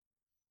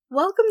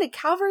Welcome to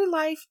Calvary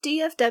Life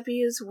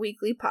DFW's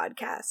weekly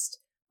podcast.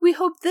 We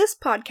hope this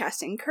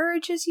podcast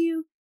encourages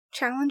you,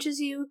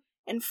 challenges you,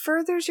 and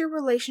furthers your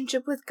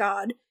relationship with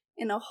God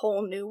in a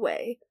whole new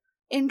way.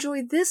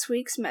 Enjoy this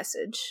week's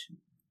message.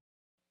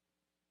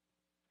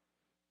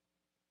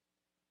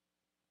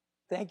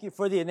 Thank you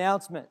for the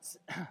announcements.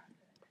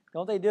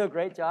 Don't they do a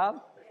great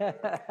job?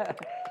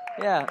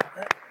 Yeah.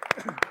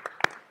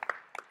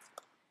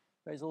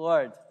 Praise the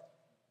Lord.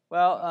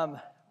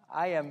 Well,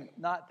 I am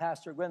not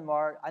Pastor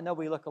Gwynmar. I know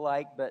we look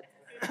alike, but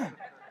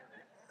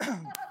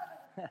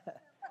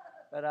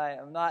but I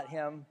am not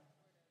him.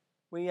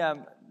 We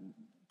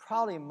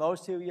probably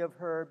most of you have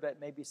heard,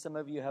 but maybe some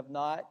of you have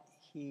not.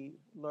 He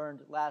learned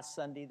last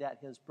Sunday that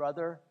his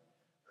brother,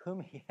 whom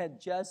he had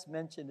just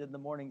mentioned in the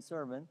morning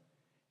sermon,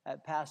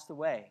 had passed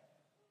away.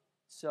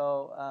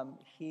 So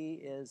he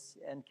is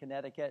in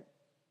Connecticut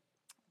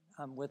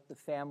with the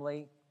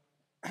family.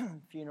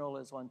 Funeral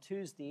is on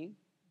Tuesday.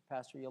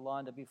 Pastor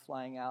Yolanda will be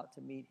flying out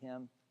to meet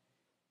him,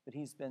 but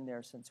he's been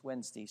there since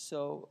Wednesday.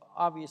 So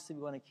obviously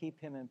we want to keep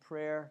him in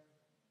prayer,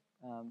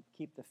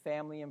 keep the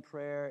family in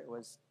prayer. It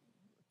was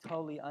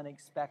totally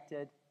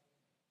unexpected.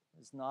 It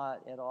was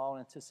not at all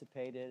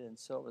anticipated, and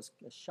so it was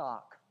a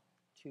shock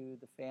to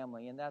the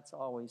family, and that's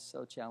always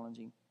so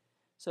challenging.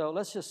 So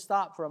let's just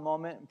stop for a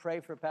moment and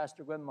pray for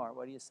Pastor Gwynmar.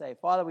 What do you say?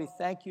 Father, we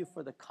thank you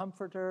for the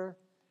Comforter,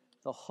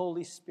 the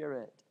Holy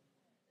Spirit,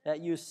 that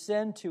you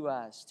send to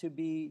us to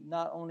be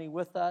not only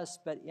with us,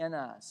 but in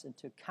us, and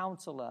to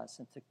counsel us,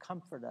 and to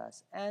comfort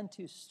us, and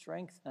to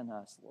strengthen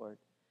us, Lord.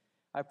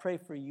 I pray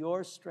for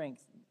your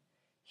strength.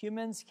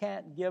 Humans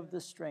can't give the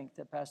strength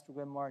that Pastor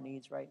Gwynmar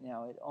needs right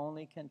now. It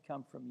only can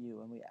come from you,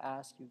 and we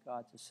ask you,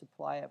 God, to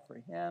supply it for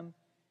him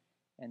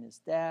and his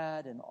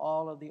dad and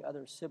all of the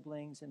other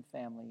siblings and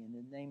family. In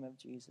the name of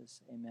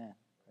Jesus, amen.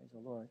 Praise the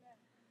Lord.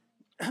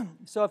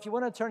 So if you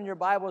want to turn your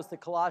Bibles to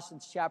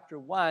Colossians chapter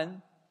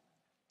 1,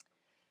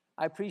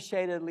 I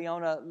appreciated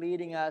Leona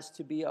leading us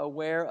to be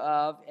aware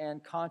of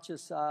and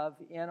conscious of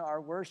in our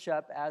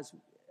worship as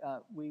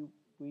we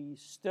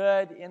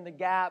stood in the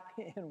gap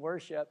in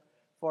worship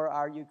for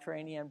our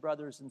Ukrainian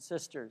brothers and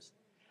sisters,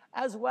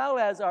 as well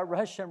as our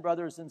Russian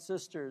brothers and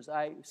sisters.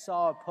 I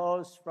saw a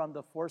post from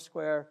the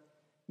Foursquare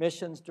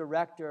missions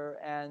director,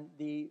 and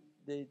the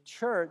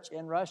church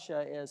in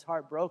Russia is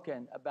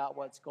heartbroken about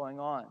what's going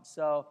on.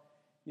 So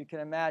you can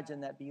imagine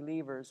that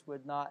believers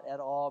would not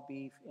at all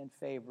be in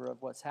favor of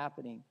what's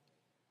happening.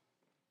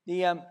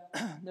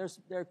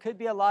 There could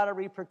be a lot of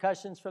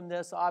repercussions from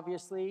this,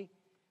 obviously.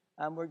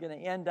 We're going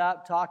to end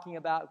up talking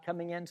about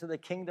coming into the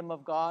kingdom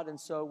of God, and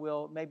so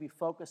we'll maybe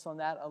focus on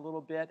that a little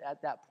bit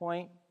at that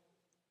point.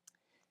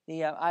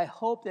 I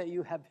hope that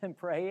you have been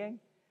praying.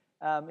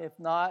 If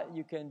not,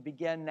 you can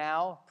begin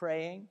now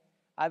praying.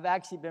 I've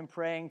actually been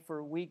praying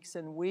for weeks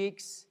and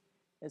weeks.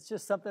 It's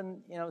just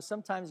something,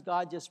 sometimes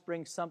God just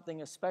brings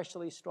something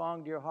especially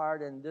strong to your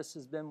heart, and this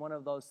has been one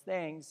of those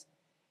things.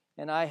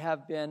 And I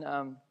have been...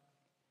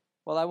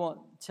 I won't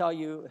tell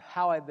you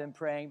how I've been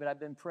praying, but I've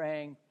been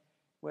praying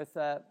with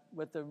a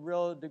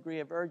real degree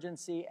of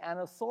urgency and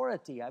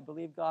authority. I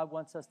believe God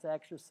wants us to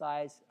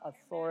exercise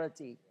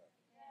authority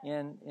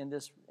in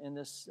this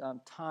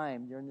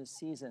time during this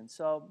season.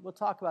 So we'll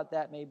talk about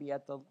that maybe a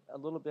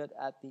little bit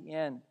at the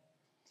end.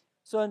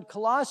 So in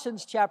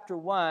Colossians chapter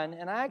 1,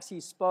 and I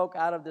actually spoke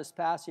out of this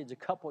passage a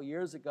couple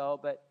years ago,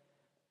 but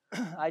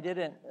I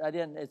didn't.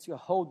 It's a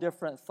whole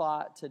different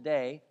thought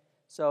today.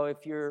 So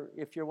if you're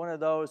one of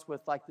those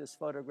with like this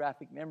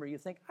photographic memory, you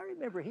think, I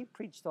remember he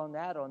preached on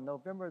that on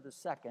November the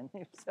 2nd.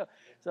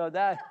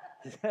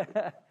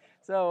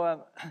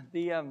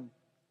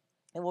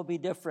 It will be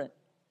different.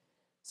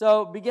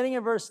 So beginning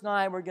in verse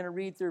 9, we're going to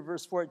read through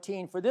verse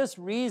 14. For this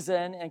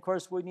reason, and of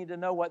course we need to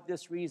know what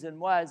this reason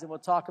was, and we'll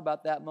talk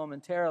about that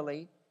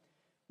momentarily.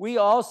 We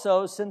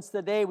also, since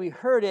the day we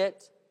heard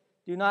it,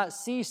 do not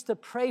cease to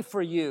pray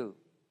for you,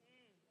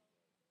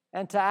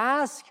 and to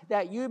ask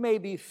that you may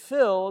be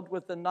filled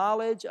with the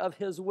knowledge of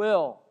his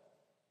will,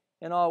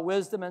 in all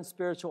wisdom and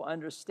spiritual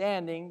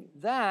understanding,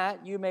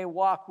 that you may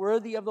walk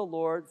worthy of the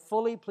Lord,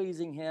 fully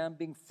pleasing him,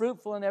 being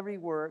fruitful in every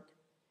work,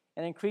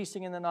 and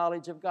increasing in the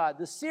knowledge of God.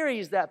 The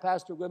series that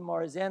Pastor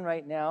Gwynmar is in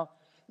right now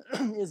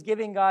is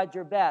Giving God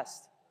Your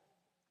Best.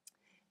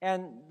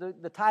 And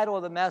the title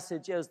of the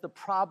message is The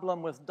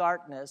Problem with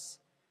Darkness.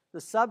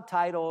 The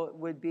subtitle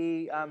would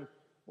be...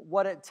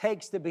 what it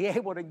takes to be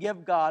able to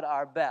give God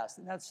our best.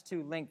 And that's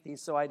too lengthy,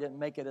 so I didn't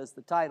make it as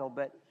the title,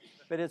 but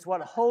it's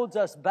what holds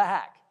us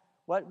back,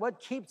 what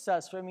keeps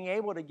us from being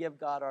able to give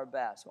God our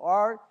best,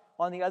 or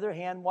on the other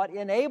hand, what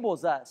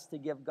enables us to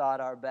give God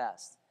our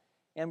best.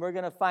 And we're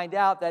going to find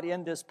out that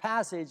in this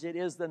passage, it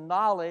is the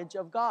knowledge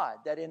of God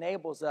that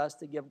enables us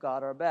to give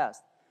God our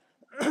best.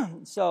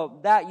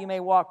 So that you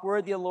may walk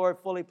worthy of the Lord,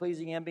 fully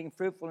pleasing him, being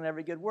fruitful in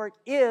every good work,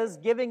 is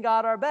giving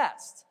God our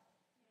best.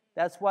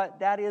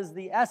 That is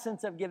the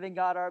essence of giving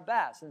God our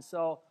best. And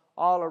so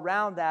all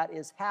around that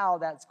is how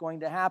that's going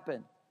to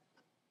happen.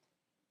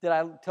 Did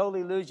I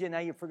totally lose you? Now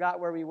you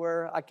forgot where we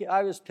were.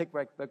 I was pick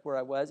right back where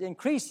I was.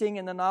 Increasing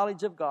in the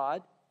knowledge of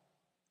God,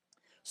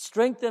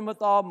 strengthened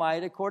with all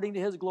might according to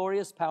his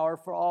glorious power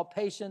for all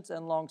patience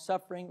and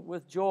long-suffering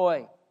with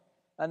joy.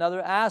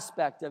 Another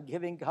aspect of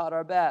giving God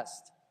our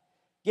best.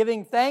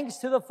 Giving thanks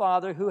to the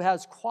Father who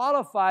has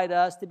qualified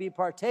us to be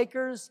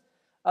partakers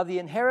of the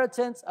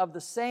inheritance of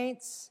the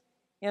saints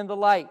in the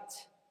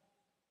light.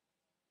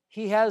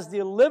 He has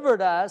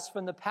delivered us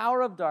from the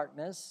power of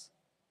darkness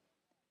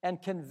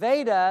and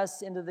conveyed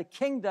us into the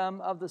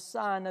kingdom of the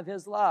Son of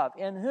his love,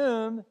 in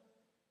whom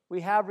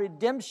we have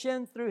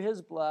redemption through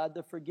his blood,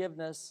 the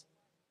forgiveness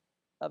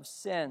of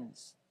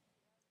sins.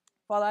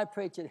 Father, I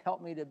pray that you'd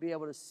help me to be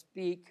able to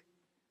speak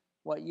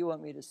what you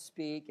want me to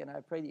speak, and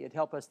I pray that you'd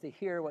help us to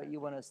hear what you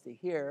want us to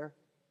hear,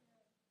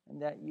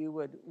 and that you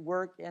would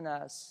work in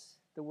us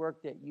the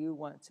work that you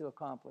want to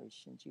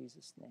accomplish. In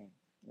Jesus' name,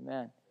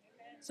 amen.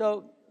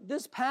 So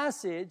this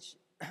passage,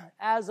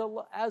 as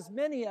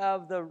many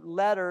of the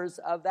letters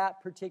of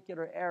that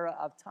particular era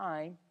of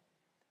time,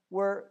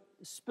 were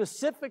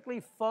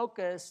specifically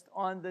focused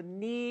on the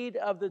need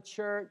of the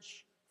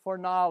church for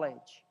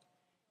knowledge,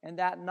 and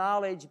that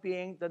knowledge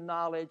being the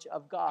knowledge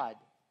of God.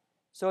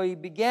 So he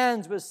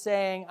begins with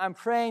saying, I'm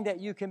praying that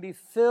you can be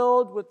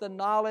filled with the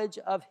knowledge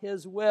of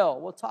his will.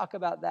 We'll talk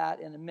about that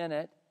in a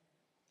minute.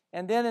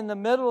 And then in the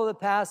middle of the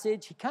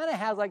passage, he kind of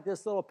has like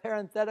this little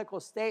parenthetical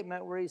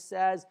statement where he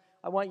says,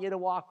 I want you to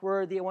walk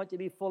worthy, I want you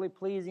to be fully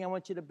pleasing, I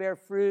want you to bear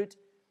fruit.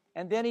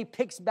 And then he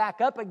picks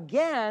back up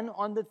again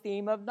on the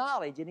theme of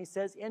knowledge. And he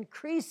says,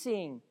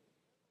 increasing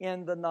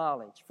in the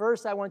knowledge.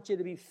 First, I want you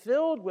to be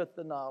filled with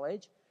the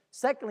knowledge.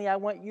 Secondly, I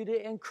want you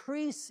to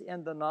increase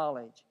in the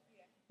knowledge.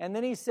 And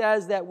then he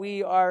says that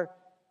we're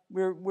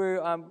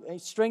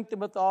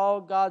strengthened with all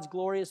God's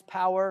glorious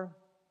power.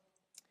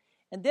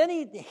 And then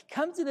he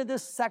comes into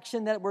this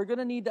section that we're going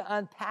to need to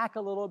unpack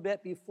a little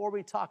bit before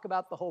we talk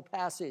about the whole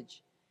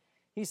passage.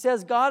 He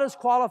says, God has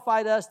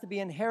qualified us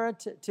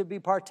to be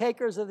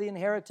partakers of the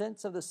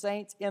inheritance of the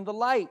saints in the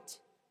light.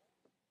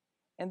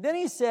 And then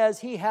he says,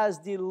 he has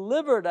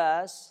delivered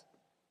us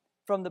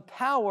from the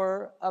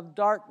power of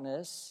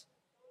darkness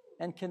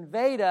and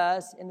conveyed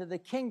us into the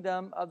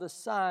kingdom of the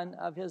Son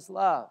of his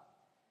love.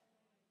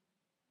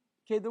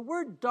 Okay, the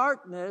word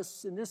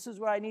darkness, and this is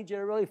where I need you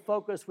to really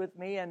focus with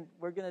me, and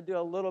we're going to do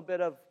a little bit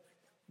of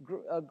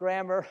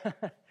grammar,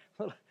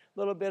 a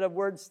little bit of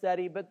word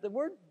study, but the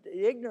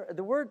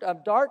word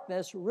of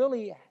darkness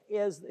really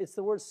it's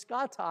the word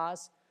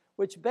skatos,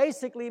 which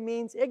basically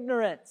means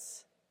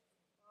ignorance.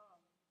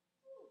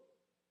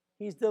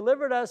 He's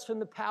delivered us from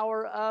the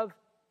power of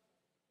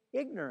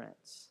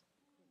ignorance.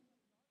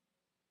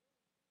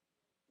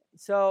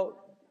 So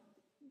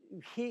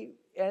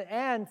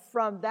and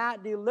from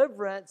that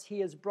deliverance, he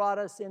has brought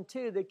us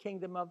into the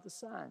kingdom of the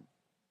Son.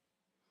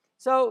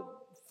 So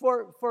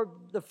for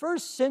the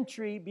first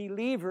century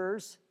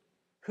believers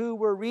who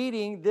were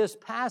reading this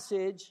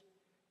passage,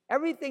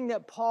 everything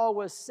that Paul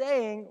was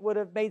saying would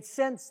have made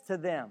sense to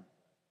them.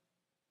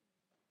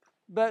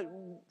 But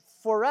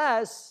for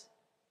us,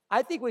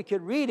 I think we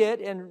could read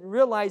it and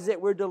realize that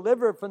we're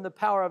delivered from the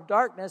power of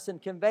darkness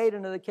and conveyed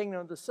into the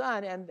kingdom of the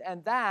Son,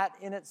 and that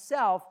in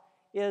itself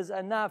is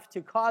enough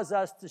to cause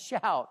us to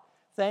shout.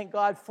 Thank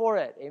God for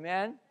it.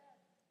 Amen?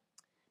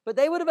 But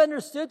they would have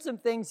understood some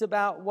things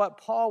about what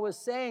Paul was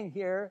saying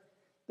here.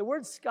 The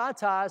word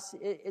skatos,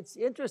 it's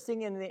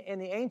interesting in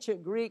the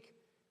ancient Greek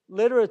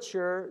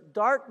literature,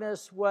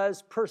 darkness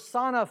was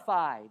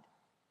personified.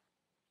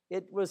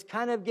 It was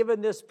kind of given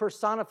this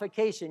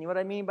personification. You know what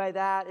I mean by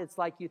that? It's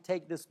like you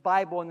take this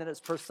Bible and then it's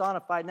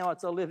personified. Now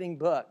it's a living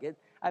book.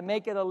 I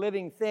make it a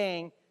living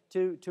thing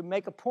to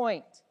make a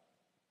point.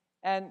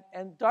 And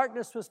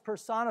darkness was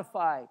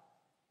personified.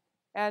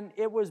 And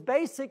it was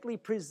basically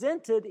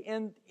presented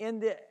in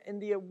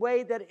the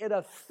way that it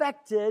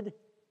affected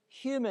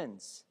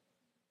humans.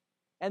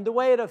 And the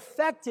way it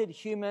affected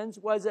humans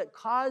was it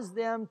caused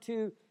them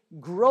to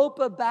grope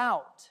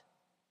about,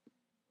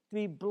 to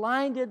be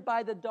blinded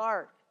by the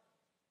dark,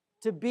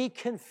 to be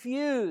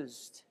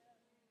confused.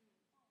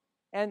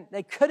 And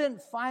they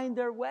couldn't find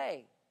their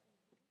way.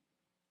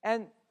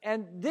 And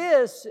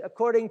this,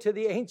 according to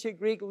the ancient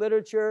Greek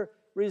literature,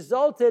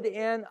 resulted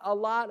in a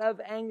lot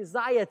of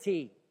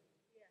anxiety.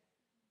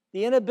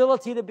 The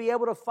inability to be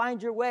able to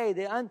find your way,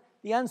 the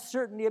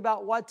uncertainty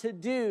about what to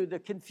do, the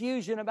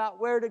confusion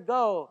about where to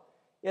go.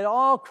 It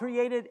all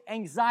created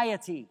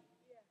anxiety.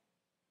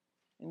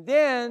 And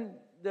then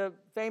the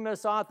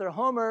famous author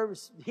Homer,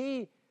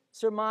 he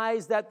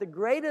surmised that the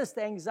greatest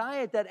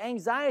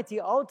anxiety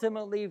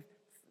ultimately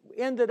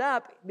ended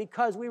up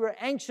because we were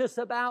anxious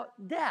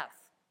about death.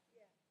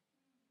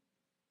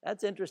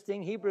 That's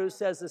interesting. Hebrews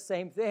says the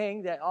same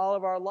thing, that all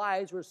of our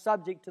lives were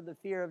subject to the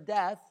fear of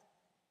death.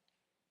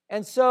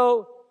 And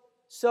so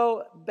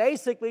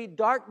basically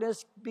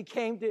darkness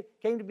came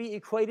to be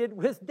equated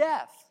with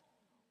death.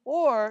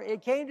 Or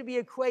it came to be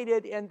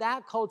equated in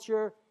that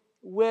culture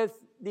with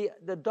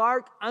the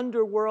dark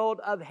underworld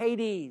of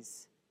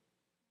Hades.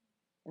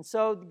 And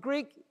so the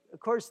Greek, of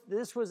course,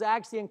 this was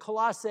actually in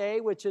Colossae,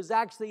 which is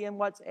actually in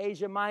what's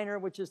Asia Minor,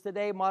 which is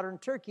today modern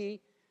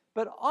Turkey.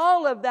 But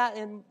all of that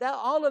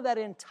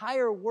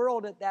entire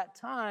world at that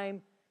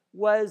time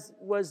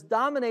was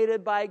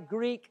dominated by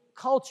Greek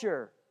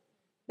culture.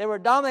 They were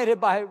dominated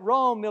by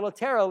Rome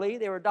militarily.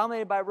 They were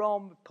dominated by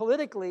Rome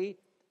politically.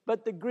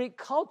 But the Greek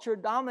culture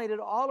dominated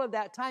all of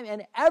that time.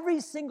 And every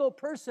single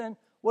person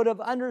would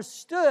have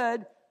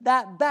understood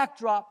that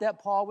backdrop that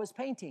Paul was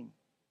painting.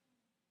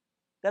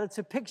 That it's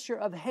a picture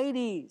of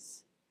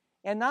Hades.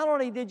 And not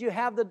only did you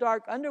have the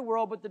dark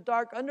underworld, but the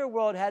dark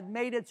underworld had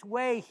made its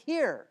way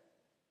here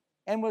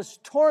and was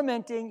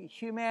tormenting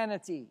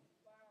humanity.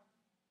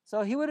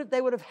 So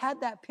they would have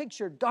had that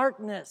picture,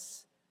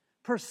 darkness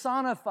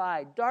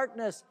personified,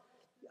 darkness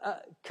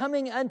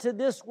coming unto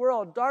this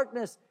world,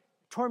 darkness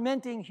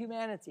tormenting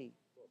humanity.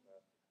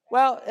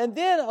 Well, and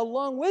then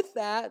along with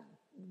that,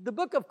 the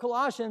book of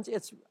Colossians,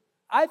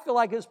 I feel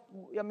like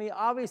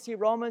obviously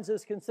Romans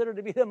is considered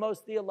to be the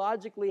most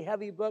theologically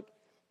heavy book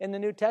in the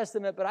New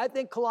Testament, but I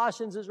think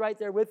Colossians is right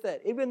there with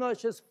it, even though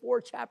it's just 4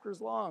 chapters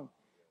long.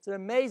 It's an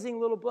amazing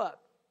little book.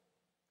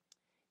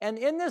 And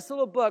in this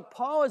little book,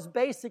 Paul is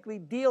basically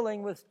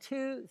dealing with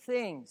 2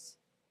 things.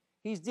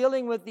 He's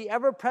dealing with the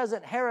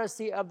ever-present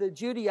heresy of the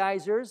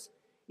Judaizers.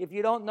 If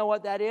you don't know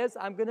what that is,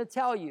 I'm going to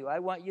tell you. I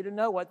want you to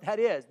know what that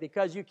is,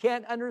 because you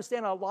can't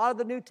understand a lot of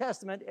the New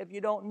Testament if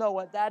you don't know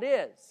what that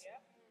is. Yeah.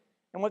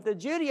 And what the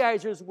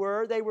Judaizers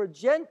were, they were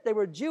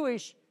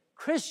Jewish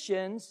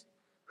Christians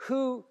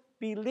who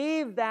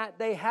believed that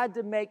they had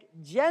to make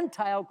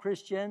Gentile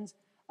Christians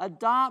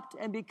adopt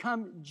and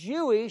become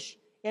Jewish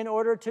in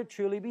order to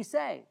truly be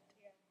saved.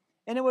 Yeah.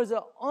 And it was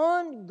an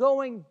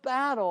ongoing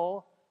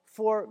battle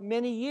for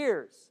many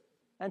years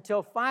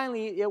until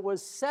finally it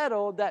was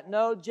settled that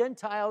no,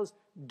 Gentiles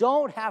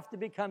don't have to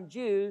become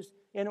Jews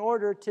in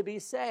order to be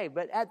saved.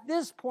 But at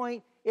this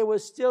point, it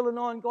was still an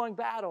ongoing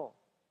battle.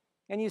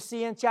 And you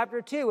see in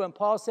chapter 2, when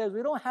Paul says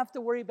we don't have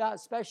to worry about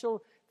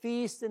special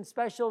feasts and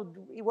special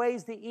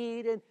ways to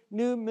eat and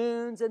new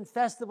moons and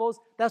festivals.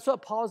 That's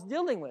what Paul's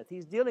dealing with.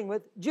 He's dealing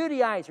with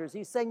Judaizers.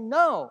 He's saying,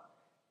 no,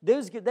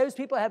 those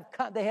people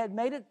had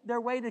made it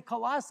their way to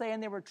Colossae,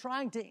 and they were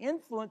trying to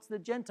influence the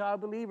Gentile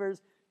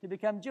believers to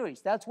become Jewish.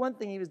 That's one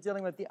thing he was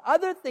dealing with. The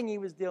other thing he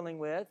was dealing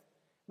with,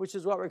 which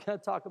is what we're going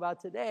to talk about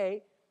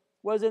today,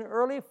 was an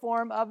early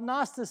form of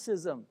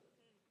Gnosticism.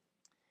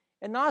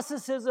 And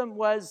Gnosticism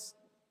was,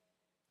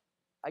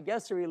 I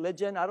guess, a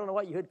religion. I don't know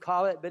what you would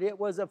call it, but it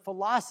was a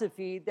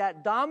philosophy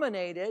that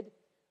dominated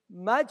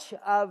much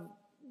of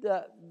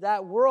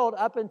that world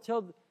up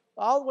until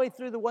all the way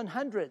through the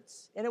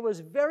 100s. And it was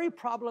very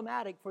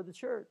problematic for the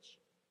church.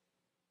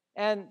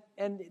 And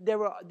they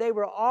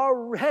were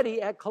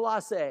already at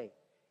Colossae.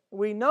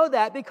 We know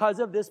that because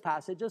of this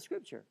passage of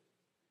Scripture.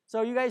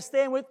 So you guys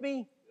staying with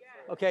me?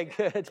 Yeah. Okay,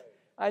 good.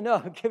 I know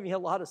I'm giving you a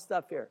lot of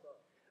stuff here.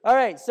 All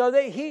right, so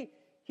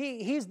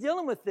he's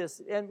dealing with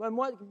this. And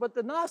what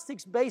the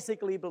Gnostics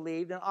basically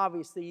believed, and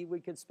obviously we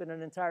could spend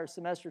an entire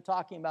semester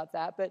talking about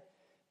that, but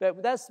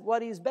that's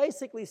what he's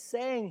basically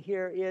saying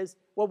here is,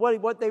 well,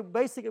 what they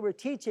basically were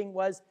teaching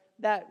was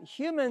that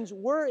humans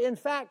were in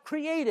fact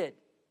created.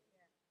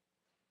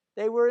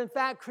 They were in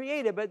fact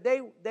created, but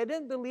they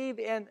didn't believe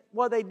in,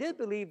 well, they did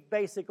believe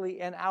basically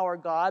in our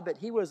God, but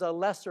he was a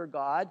lesser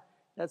God.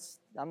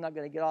 I'm not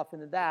going to get off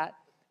into that.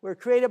 We're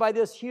created by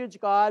this huge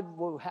God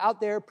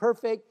out there,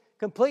 perfect,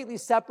 completely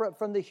separate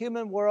from the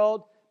human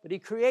world, but he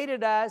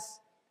created us,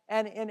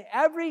 and in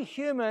every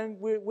human,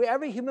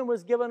 every human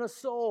was given a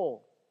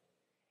soul.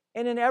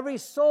 And in every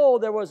soul,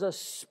 there was a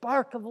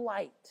spark of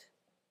light.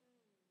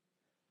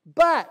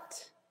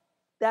 But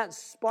that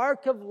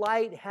spark of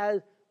light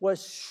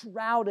was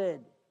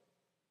shrouded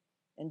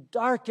and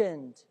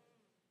darkened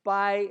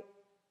by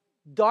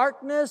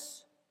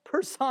darkness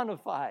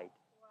personified.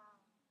 Wow.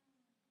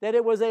 That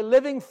it was a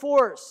living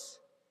force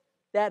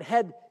that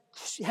had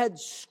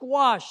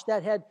squashed,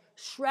 that had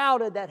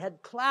shrouded, that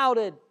had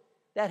clouded,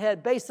 that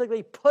had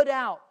basically put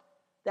out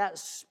that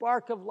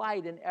spark of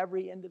light in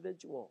every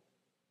individual.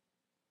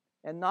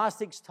 And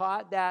Gnostics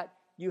taught that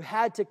you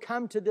had to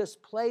come to this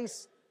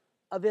place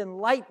of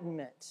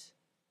enlightenment.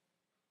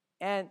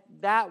 And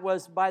that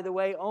was, by the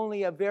way,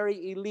 only a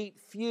very elite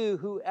few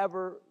who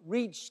ever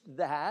reached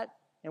that.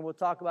 And we'll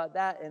talk about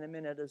that in a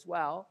minute as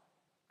well.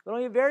 But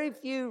only very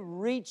few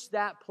reached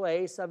that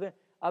place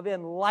of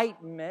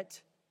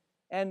enlightenment.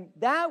 And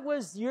that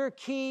was your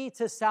key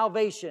to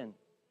salvation.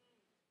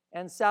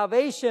 And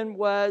salvation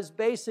was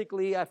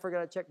basically, I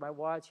forgot to check my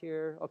watch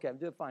here. Okay, I'm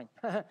doing fine.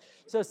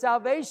 So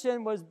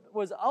salvation was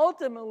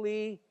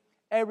ultimately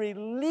a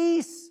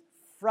release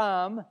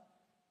from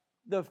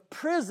the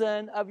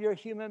prison of your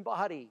human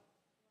body.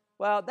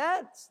 Well,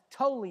 that's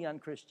totally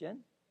unchristian,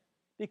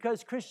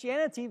 because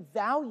Christianity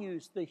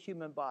values the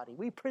human body.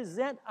 We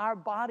present our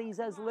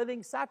bodies as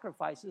living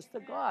sacrifices to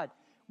God.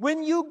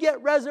 When you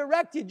get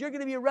resurrected, you're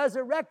going to be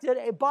resurrected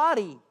a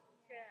body.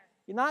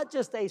 You're not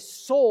just a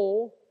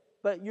soul,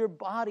 but your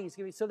body's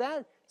going to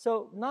be.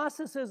 So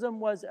Gnosticism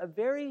was a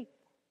very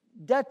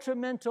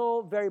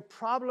detrimental, very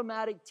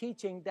problematic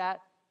teaching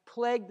that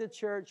plagued the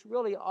church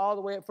really all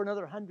the way up for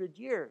another 100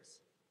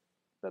 years.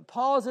 But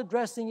Paul's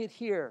addressing it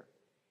here.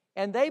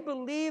 And they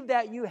believed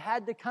that you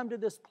had to come to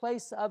this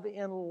place of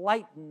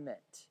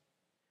enlightenment.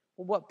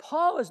 What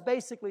Paul is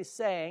basically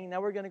saying,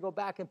 now we're going to go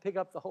back and pick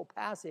up the whole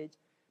passage,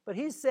 but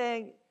he's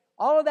saying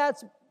all of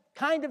that's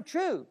kind of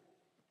true.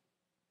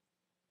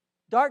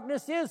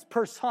 Darkness is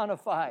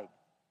personified.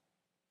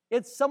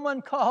 It's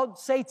someone called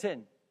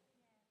Satan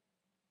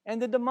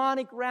and the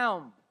demonic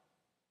realm.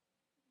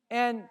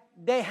 And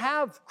they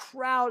have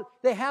clouded,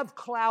 they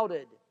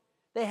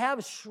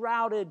have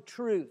shrouded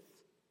truth.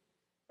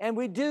 And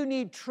we do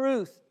need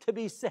truth to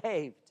be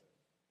saved.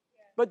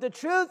 But the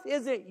truth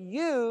isn't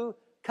you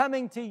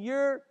coming to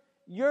your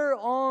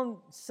own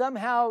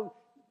somehow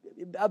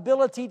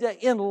ability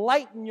to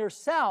enlighten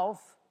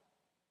yourself.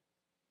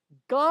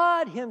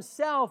 God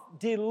himself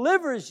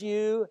delivers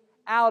you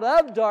out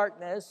of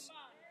darkness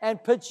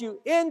and puts you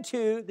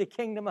into the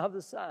kingdom of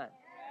the Son.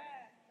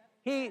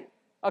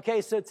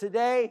 Okay, so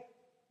today,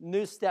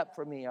 new step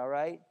for me, all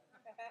right?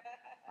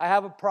 I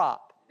have a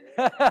prop.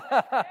 All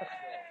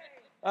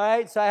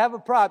right, so I have a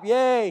prop.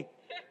 Yay.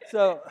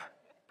 So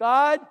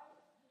God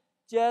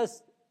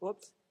just,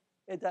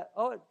 it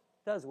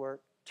does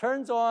work.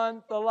 Turns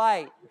on the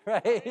light,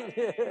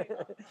 right?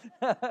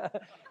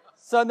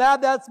 So now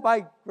that's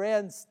my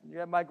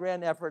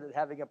grand effort at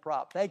having a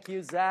prop. Thank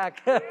you,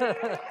 Zach.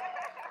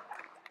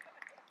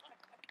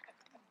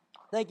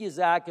 Thank you,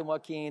 Zach and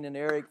Joaquin and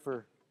Eric,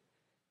 for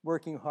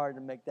working hard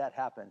to make that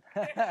happen.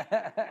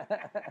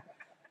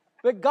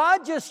 But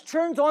God just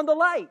turns on the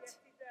light.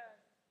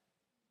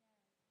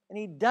 And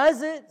he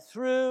does it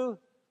through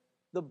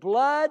the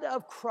blood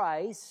of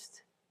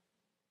Christ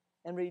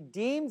and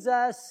redeems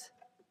us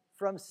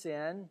from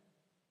sin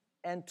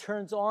and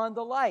turns on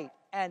the light.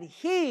 And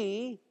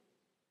you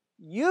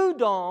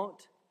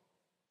don't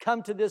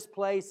come to this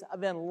place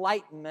of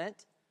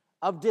enlightenment,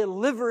 of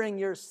delivering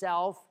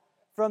yourself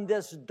from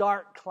this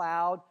dark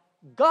cloud.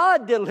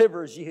 God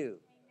delivers you.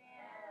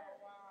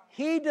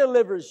 He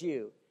delivers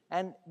you.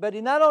 But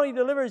he not only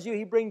delivers you,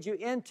 he brings you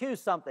into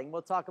something.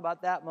 We'll talk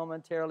about that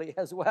momentarily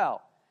as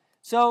well.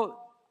 So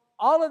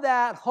all of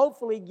that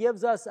hopefully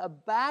gives us a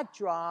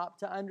backdrop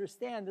to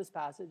understand this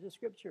passage of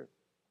Scripture.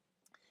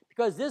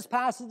 Because this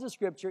passage of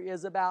Scripture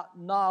is about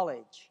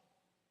knowledge.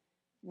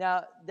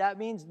 Now, that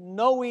means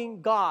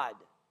knowing God.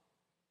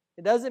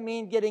 It doesn't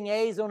mean getting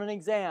A's on an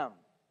exam.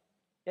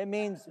 It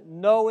means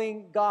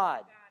knowing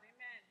God.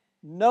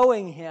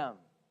 Knowing him.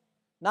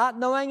 Not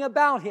knowing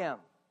about him.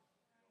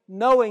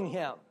 Knowing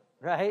him,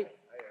 right?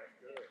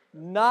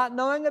 Not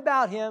knowing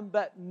about him,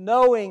 but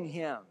knowing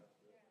him.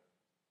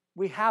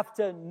 We have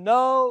to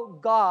know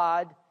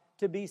God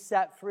to be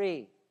set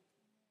free.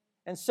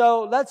 And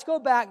so let's go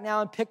back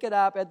now and pick it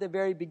up at the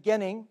very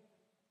beginning.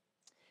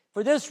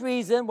 For this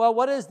reason, well,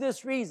 what is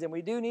this reason?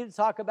 We do need to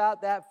talk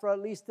about that for at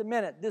least a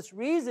minute. This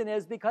reason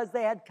is because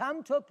they had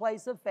come to a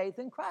place of faith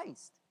in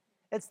Christ.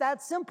 It's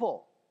that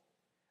simple.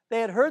 They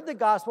had heard the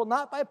gospel,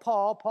 not by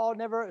Paul. Paul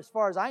never, as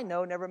far as I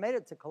know, never made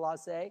it to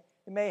Colossae.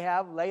 He may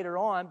have later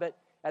on, but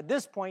at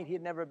this point, he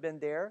had never been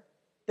there.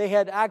 They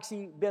had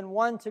actually been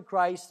won to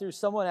Christ through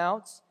someone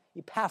else,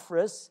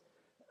 Epaphras.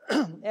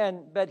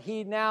 But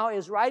he now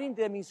is writing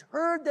to them. He's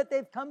heard that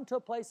they've come to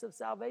a place of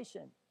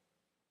salvation.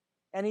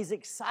 And he's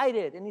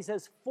excited. And he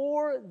says,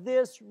 for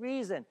this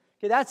reason.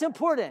 Okay, that's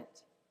important.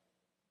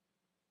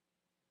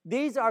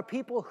 These are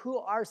people who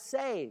are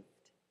saved.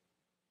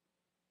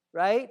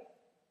 Right?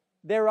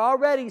 They're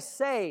already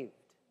saved.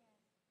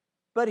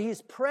 But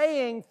he's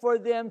praying for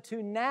them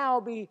to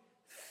now be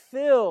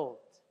filled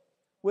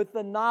with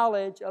the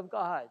knowledge of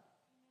God.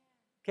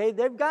 Okay,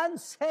 they've gotten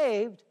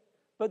saved,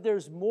 but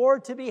there's more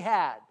to be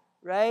had,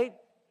 right?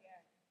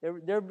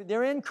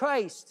 They're in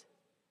Christ,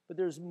 but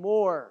there's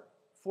more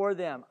for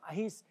them.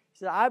 He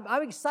said,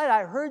 I'm excited.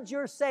 I heard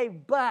you're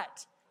saved,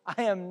 but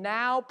I am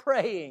now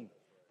praying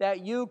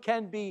that you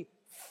can be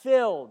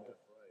filled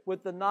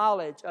with the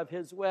knowledge of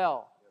his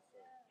will.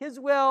 His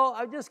will,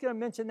 I'm just going to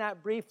mention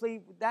that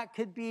briefly.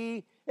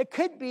 It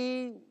could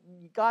be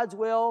God's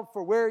will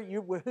for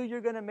who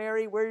you're going to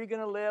marry, where you're going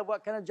to live,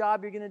 what kind of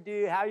job you're going to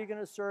do, how you're going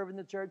to serve in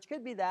the church.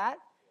 Could be that.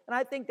 And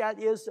I think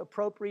that is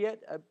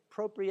appropriate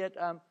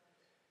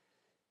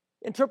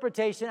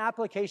interpretation,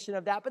 application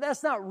of that. But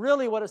that's not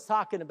really what it's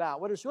talking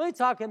about. What it's really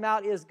talking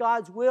about is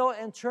God's will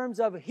in terms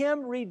of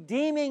him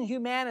redeeming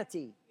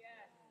humanity.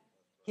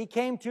 He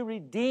came to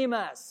redeem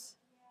us.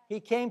 He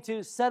came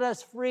to set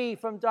us free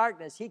from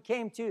darkness. He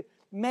came to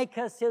make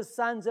us his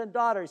sons and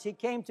daughters. He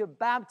came to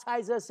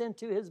baptize us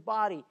into his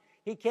body.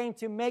 He came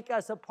to make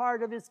us a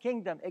part of his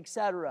kingdom,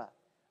 etc.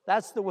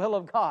 That's the will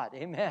of God,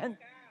 amen?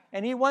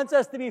 And he wants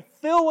us to be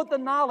filled with the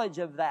knowledge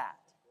of that.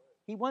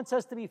 He wants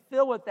us to be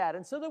filled with that.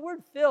 And so the word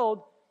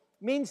filled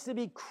means to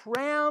be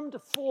crammed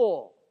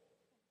full.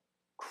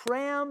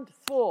 Crammed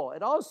full.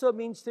 It also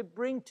means to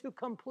bring to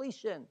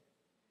completion.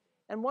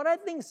 And what I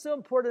think is so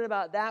important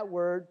about that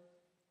word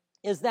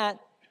is that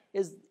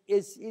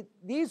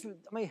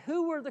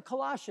who were the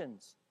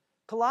Colossians?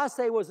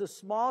 Colossae was a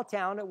small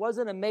town. It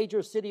wasn't a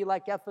major city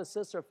like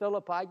Ephesus or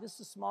Philippi, just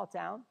a small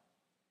town.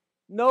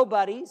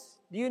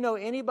 Nobodies. Do you know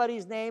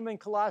anybody's name in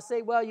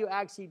Colossae? Well, you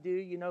actually do.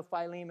 You know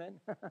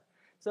Philemon.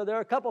 So there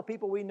are a couple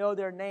people we know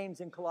their names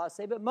in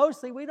Colossae, but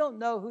mostly we don't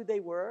know who they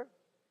were.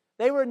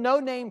 They were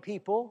no-name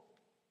people.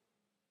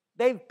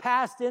 They've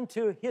passed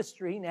into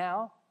history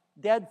now,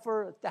 dead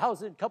for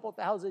a couple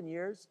thousand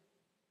years.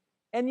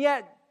 And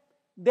yet,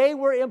 they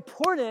were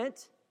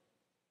important.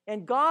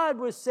 And God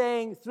was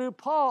saying through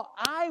Paul,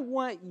 I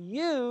want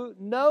you,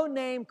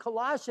 no-name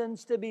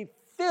Colossians, to be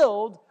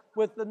filled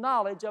with the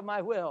knowledge of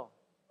my will.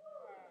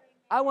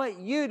 I want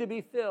you to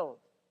be filled.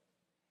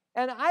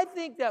 And I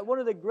think that one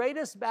of the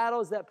greatest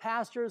battles that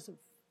pastors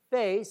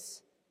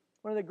face,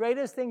 one of the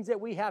greatest things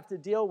that we have to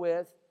deal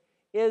with,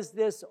 is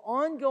this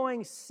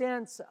ongoing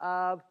sense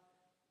of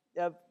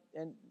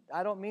and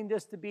I don't mean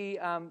this to be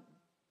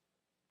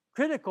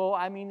critical,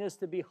 I mean this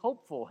to be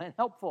hopeful and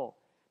helpful.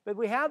 But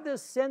we have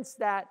this sense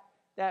that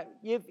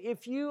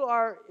if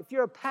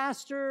you're a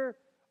pastor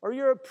or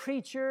you're a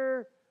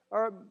preacher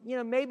or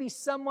maybe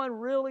someone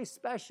really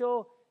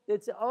special,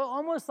 it's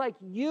almost like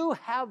you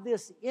have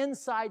this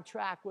inside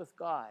track with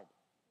God.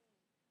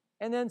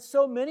 And then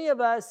so many of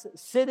us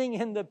sitting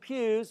in the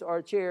pews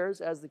or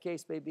chairs, as the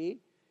case may be,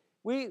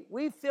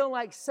 we feel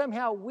like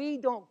somehow we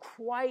don't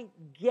quite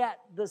get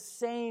the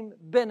same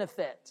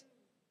benefit.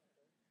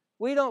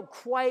 We don't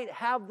quite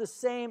have the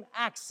same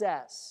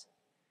access.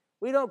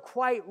 We don't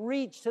quite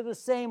reach to the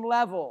same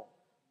level.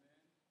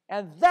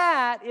 And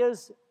that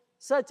is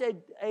such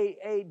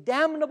a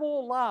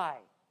damnable lie.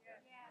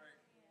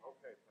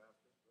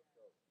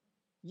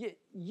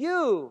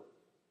 You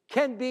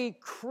can be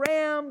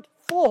crammed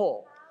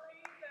full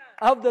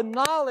of the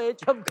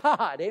knowledge of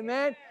God.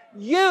 Amen?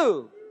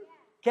 You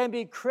can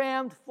be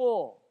crammed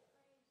full.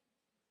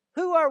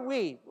 Who are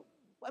we?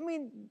 I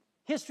mean,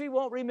 history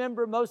won't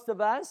remember most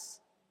of us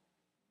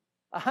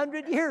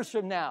 100 years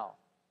from now.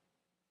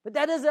 But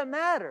that doesn't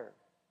matter.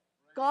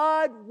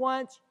 God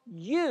wants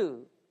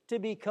you to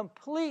be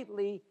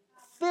completely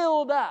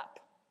filled up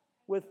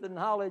with the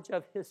knowledge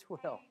of His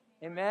will.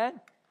 Amen?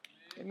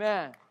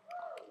 Amen.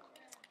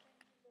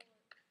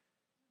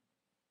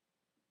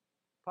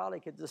 Probably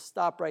could just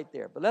stop right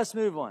there, but let's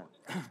move on.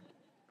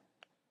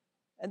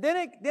 And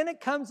then it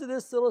comes to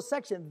this little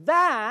section.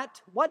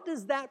 What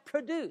does that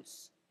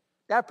produce?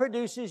 That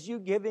produces you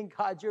giving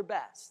God your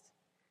best.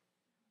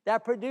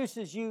 That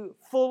produces you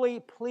fully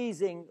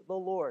pleasing the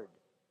Lord.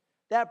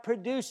 That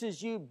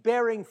produces you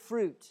bearing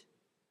fruit.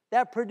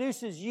 That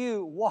produces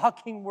you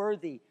walking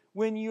worthy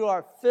when you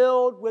are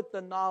filled with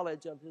the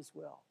knowledge of His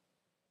will.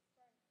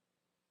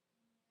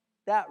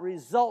 That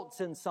results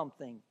in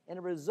something, and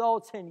it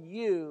results in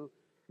you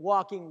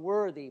walking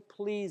worthy,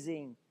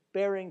 pleasing,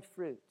 bearing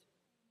fruit.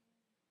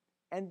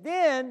 And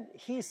then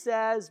he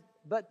says,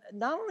 but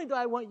not only do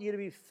I want you to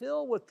be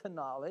filled with the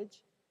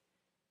knowledge,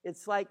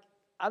 it's like,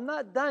 I'm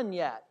not done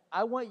yet.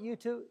 I want you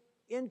to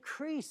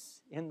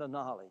increase in the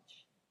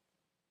knowledge.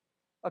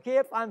 Okay,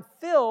 if I'm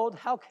filled,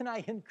 how can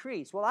I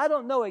increase? Well, I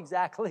don't know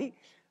exactly,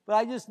 but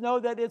I just know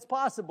that it's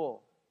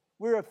possible.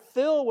 We're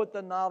filled with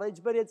the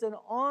knowledge, but it's an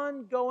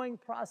ongoing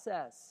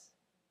process.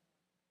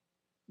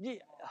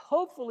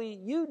 Hopefully,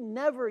 you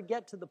never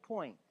get to the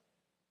point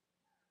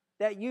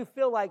that you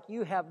feel like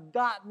you have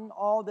gotten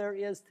all there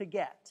is to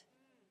get.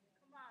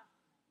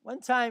 One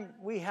time,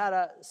 we had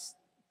a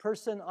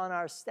person on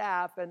our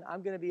staff, and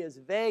I'm going to be as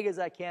vague as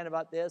I can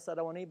about this. I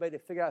don't want anybody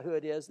to figure out who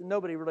it is.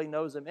 Nobody really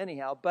knows them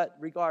anyhow, but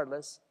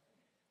regardless.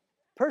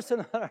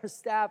 Person on our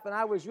staff, and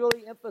I was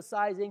really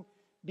emphasizing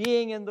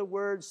being in the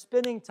Word,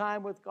 spending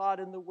time with God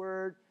in the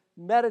Word,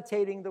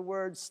 meditating the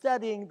Word,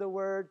 studying the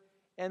Word.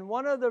 And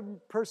one of the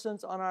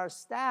persons on our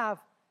staff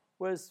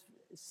was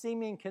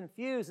seeming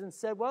confused and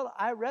said, well,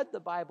 I read the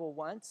Bible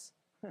once.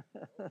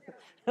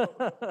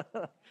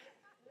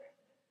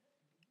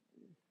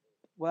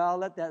 Well,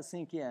 let that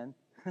sink in.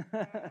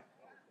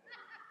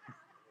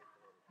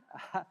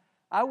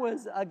 I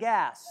was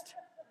aghast.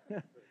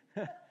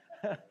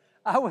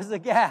 I was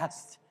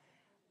aghast.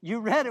 You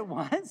read it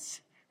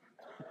once?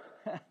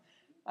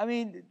 I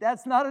mean,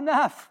 that's not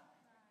enough.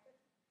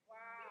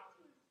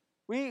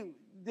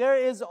 There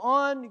is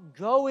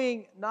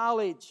ongoing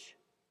knowledge.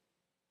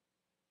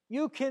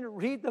 You can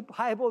read the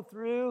Bible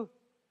through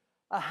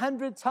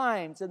 100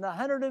 times, and the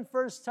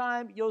 101st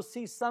time you'll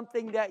see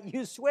something that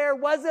you swear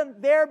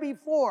wasn't there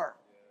before.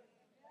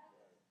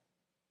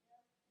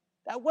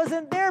 That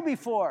wasn't there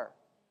before.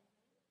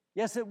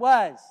 Yes, it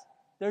was.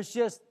 There's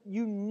just,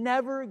 you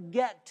never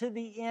get to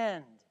the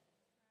end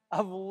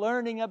of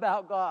learning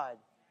about God.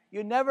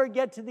 You never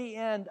get to the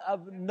end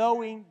of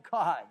knowing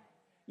God.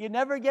 You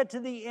never get to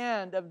the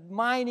end of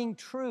mining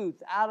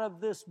truth out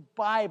of this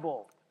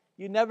Bible.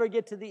 You never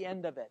get to the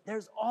end of it.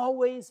 There's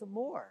always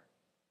more.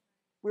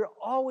 We're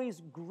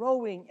always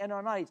growing in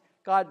our knowledge.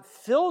 God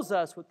fills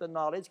us with the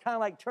knowledge, kind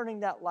of like turning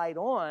that light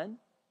on.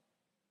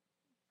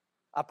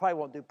 I probably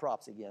won't do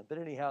props again, but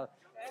anyhow,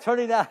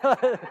 turning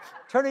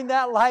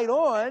that light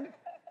on.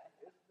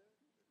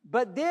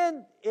 But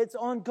then it's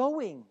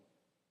ongoing.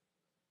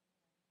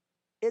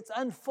 It's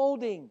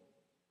unfolding.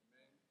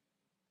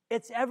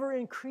 It's ever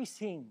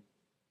increasing.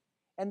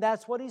 And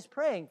that's what he's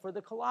praying for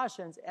the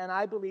Colossians, and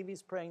I believe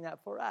he's praying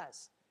that for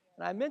us.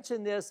 And I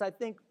mentioned this, I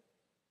think,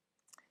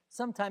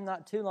 sometime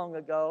not too long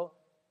ago,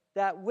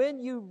 that when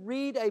you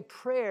read a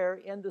prayer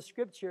in the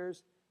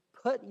scriptures,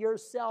 put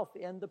yourself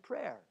in the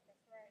prayer.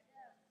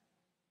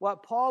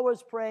 What Paul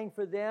was praying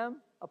for them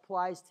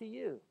applies to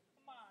you.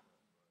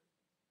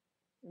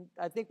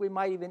 I think we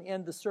might even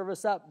end the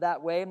service up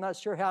that way. I'm not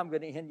sure how I'm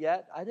going to end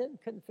yet.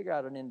 Couldn't figure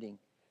out an ending.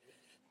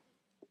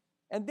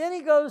 And then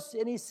he goes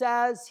and he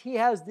says, he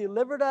has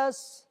delivered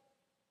us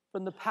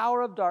from the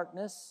power of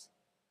darkness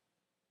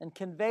and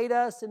conveyed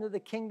us into the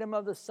kingdom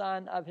of the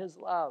Son of his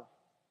love.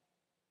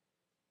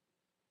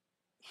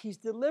 He's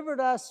delivered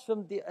us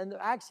from and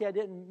actually I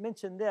didn't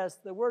mention this,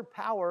 the word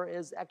power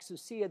is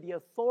exousia, the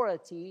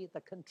authority,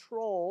 the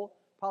control.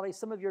 Probably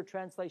some of your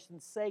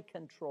translations say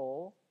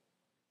control.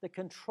 The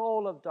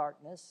control of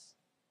darkness.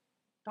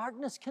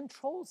 Darkness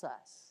controls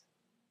us.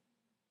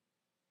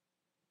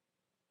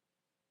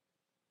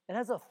 It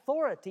has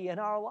authority in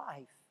our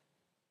life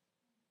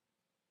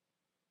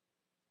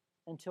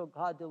until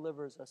God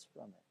delivers us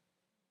from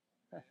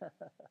it.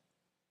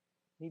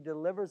 He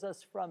delivers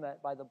us from it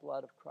by the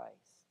blood of Christ.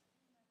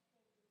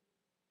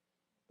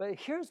 But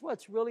here's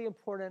what's really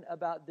important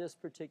about this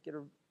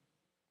particular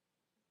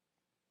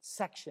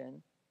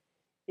section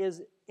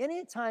is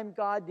anytime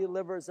God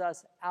delivers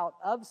us out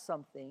of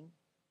something,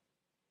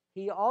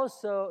 he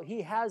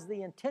has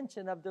the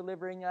intention of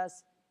delivering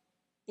us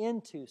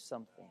into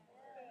something.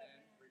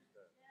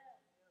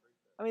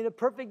 I mean, the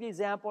perfect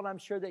example, and I'm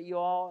sure that you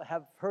all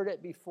have heard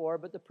it before,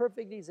 but the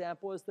perfect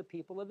example is the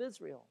people of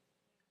Israel.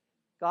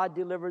 God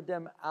delivered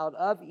them out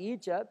of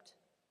Egypt,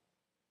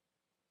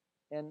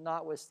 and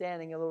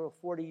notwithstanding a little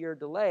 40-year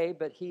delay,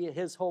 but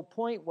his whole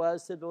point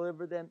was to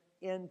deliver them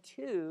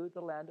into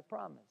the land of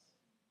promise.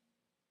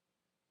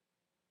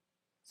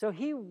 So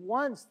he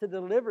wants to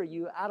deliver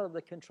you out of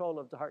the control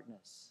of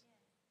darkness.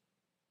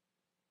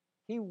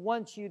 He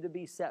wants you to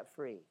be set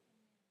free.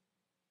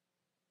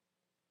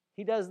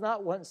 He does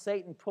not want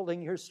Satan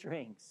pulling your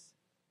strings.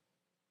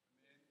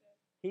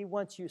 He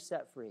wants you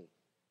set free.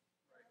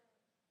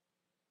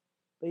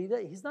 But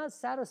he's not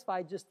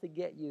satisfied just to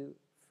get you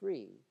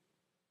free.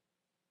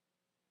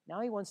 Now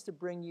he wants to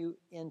bring you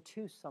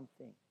into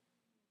something.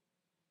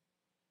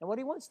 And what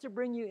he wants to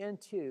bring you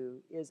into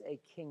is a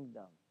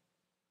kingdom.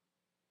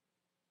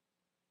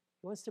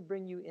 He wants to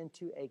bring you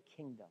into a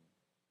kingdom.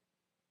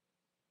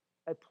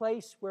 A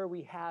place where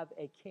we have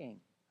a king.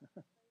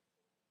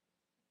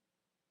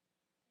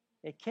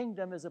 A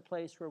kingdom is a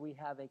place where we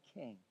have a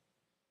king.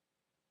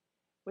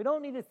 We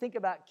don't need to think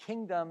about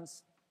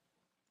kingdoms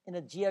in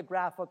a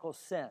geographical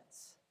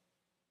sense.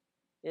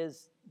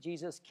 Is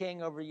Jesus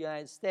king over the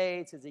United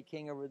States? Is he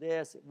king over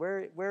this?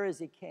 Where is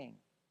he king?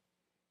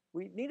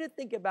 We need to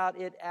think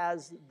about it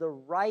as the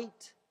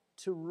right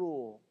to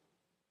rule,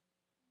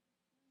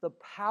 the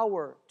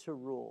power to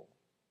rule,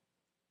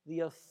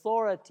 the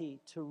authority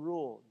to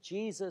rule.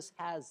 Jesus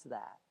has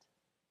that.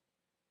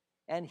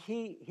 And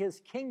his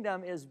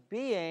kingdom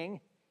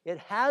it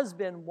has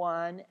been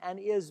won and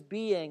is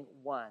being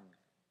won.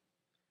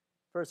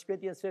 1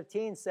 Corinthians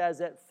 15 says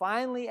that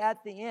finally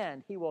at the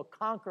end, he will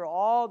conquer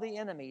all the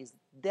enemies,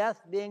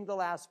 death being the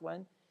last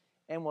one,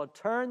 and will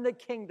turn the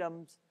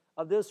kingdoms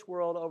of this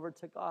world over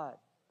to God,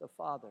 the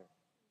Father.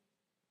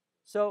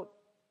 So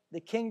the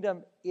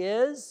kingdom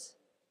is,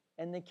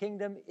 and the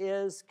kingdom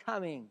is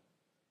coming.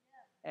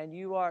 And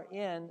you are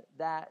in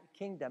that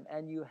kingdom,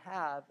 and you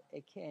have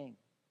a king.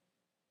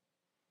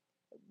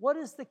 What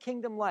is the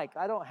kingdom like?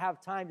 I don't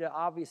have time to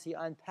obviously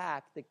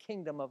unpack the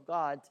kingdom of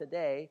God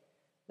today.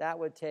 That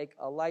would take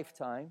a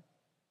lifetime.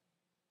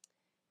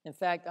 In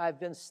fact, I've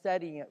been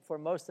studying it for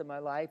most of my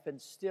life and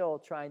still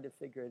trying to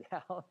figure it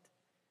out.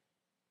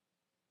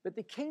 But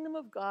the kingdom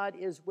of God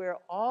is where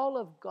all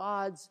of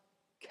God's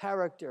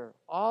character,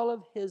 all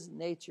of his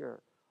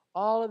nature,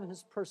 all of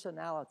his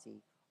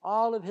personality,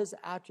 all of his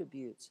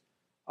attributes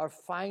are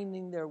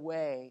finding their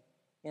way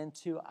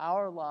into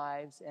our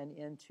lives and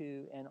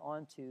into and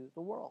onto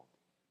the world.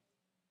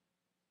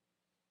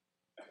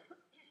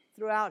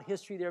 Throughout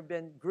history, there have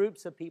been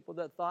groups of people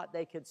that thought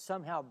they could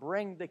somehow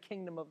bring the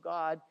kingdom of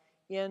God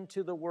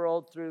into the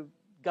world through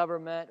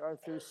government or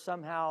through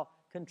somehow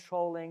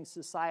controlling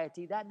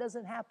society. That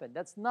doesn't happen.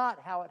 That's not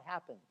how it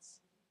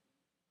happens.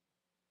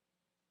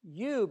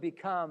 You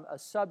become a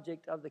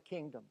subject of the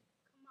kingdom.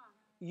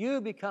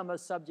 You become a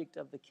subject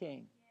of the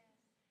king.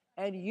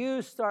 And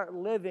you start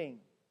living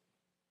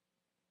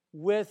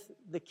with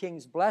the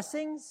king's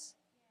blessings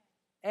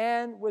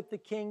and with the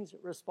king's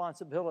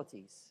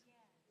responsibilities.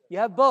 You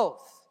have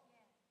both.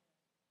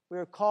 We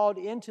are called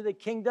into the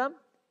kingdom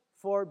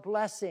for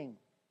blessing.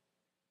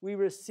 We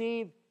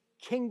receive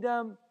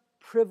kingdom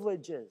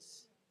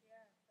privileges.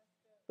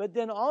 But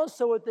then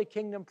also with the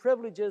kingdom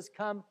privileges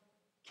come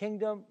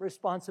kingdom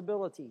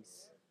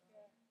responsibilities.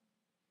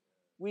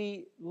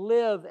 We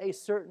live a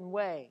certain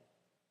way.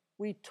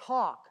 We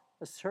talk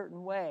a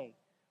certain way.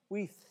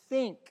 We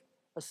think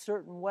a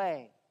certain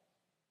way.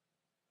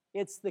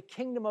 It's the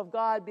kingdom of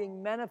God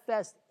being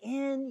manifest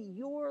in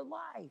your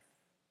life.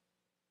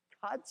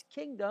 God's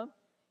kingdom,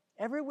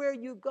 everywhere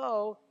you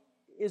go,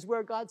 is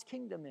where God's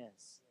kingdom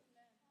is.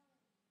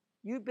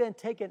 You've been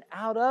taken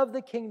out of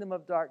the kingdom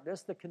of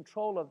darkness, the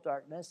control of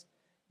darkness.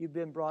 You've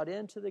been brought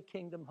into the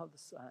kingdom of the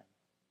Son.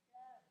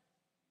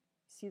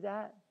 See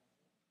that?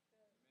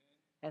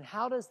 And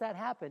how does that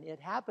happen? It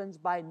happens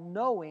by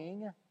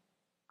knowing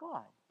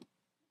God.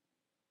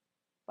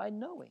 By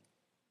knowing.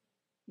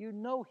 You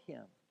know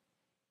Him.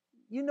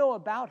 You know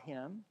about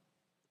Him,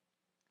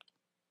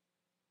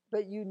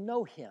 but you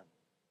know Him.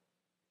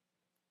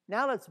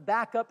 Now let's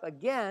back up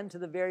again to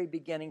the very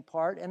beginning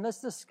part, and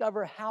let's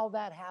discover how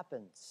that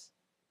happens.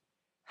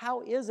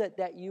 How is it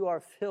that you are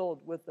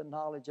filled with the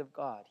knowledge of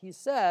God? He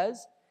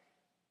says,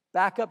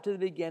 back up to the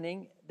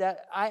beginning,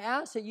 that I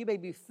ask that you may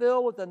be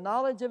filled with the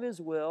knowledge of His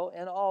will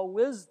and all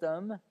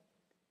wisdom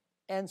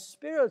and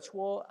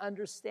spiritual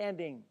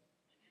understanding.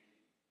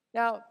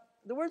 Now,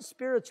 the word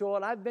spiritual,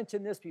 and I've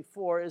mentioned this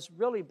before, is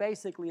really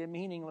basically a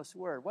meaningless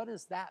word. What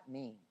does that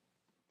mean?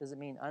 Does it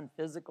mean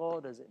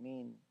unphysical? Does it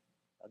mean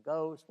a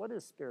ghost? What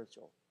is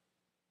spiritual?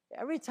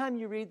 Every time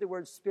you read the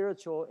word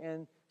spiritual,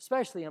 and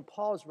especially in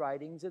Paul's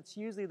writings, it's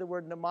usually the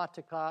word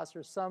pneumatikos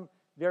or some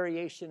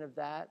variation of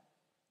that.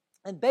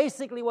 And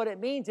basically what it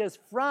means is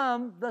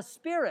from the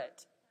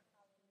Spirit.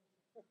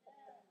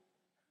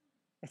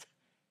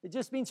 It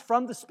just means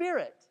from the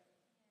Spirit.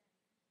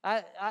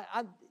 The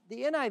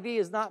NIV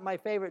is not my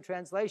favorite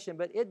translation,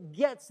 but it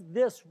gets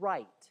this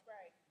right.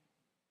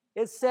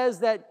 It says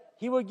that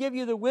He will give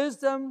you the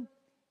wisdom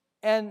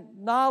and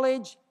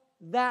knowledge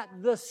that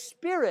the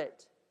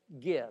Spirit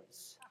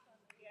gives.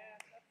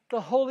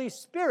 The Holy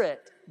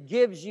Spirit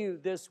gives you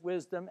this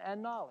wisdom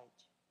and knowledge.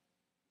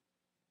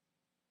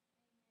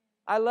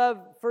 I love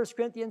 1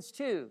 Corinthians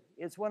 2.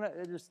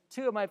 There's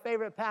two of my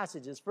favorite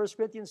passages, 1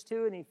 Corinthians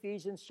 2 and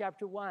Ephesians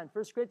chapter 1.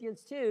 1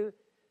 Corinthians 2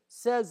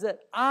 says that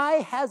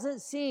eye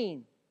hasn't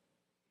seen,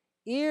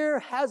 ear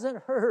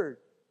hasn't heard.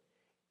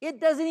 It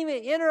doesn't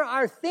even enter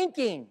our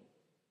thinking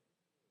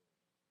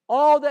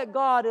all that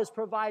God has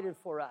provided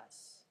for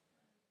us.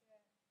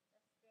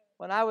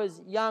 When I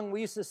was young,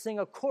 we used to sing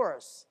a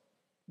chorus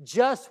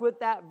just with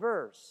that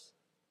verse.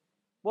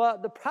 Well,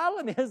 the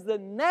problem is the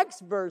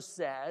next verse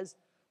says,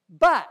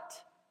 but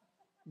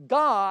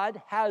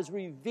God has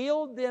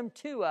revealed them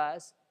to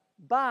us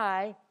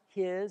by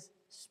His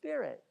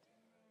Spirit.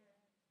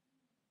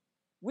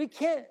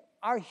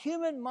 Our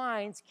human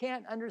minds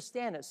can't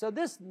understand it. So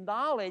this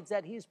knowledge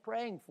that he's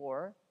praying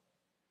for,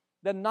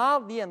 the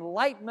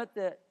enlightenment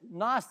that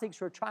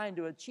Gnostics were trying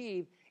to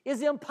achieve,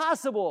 is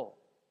impossible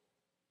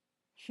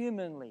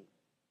humanly.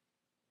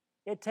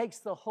 It takes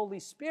the Holy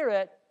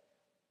Spirit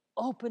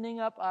opening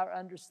up our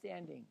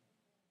understanding.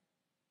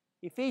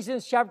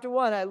 Ephesians chapter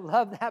 1, I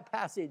love that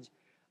passage.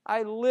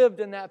 I lived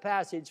in that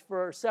passage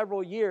for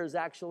several years,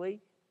 actually.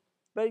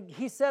 But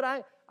he said,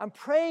 I'm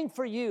praying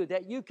for you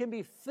that you can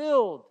be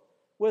filled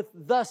with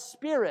the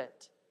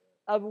Spirit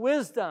of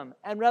wisdom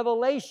and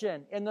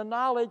revelation in the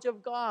knowledge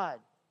of God.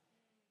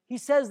 He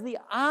says the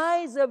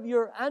eyes of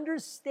your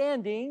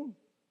understanding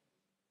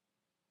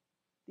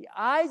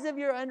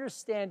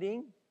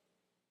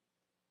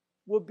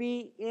will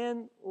be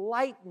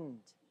enlightened,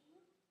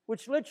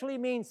 which literally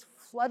means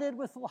flooded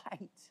with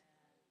light.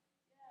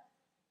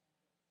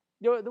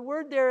 The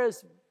word there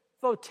is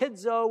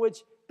photizo, which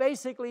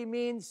basically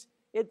means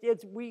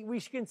we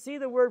can see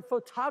the word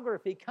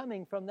photography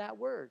coming from that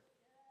word.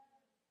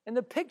 And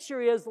the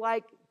picture is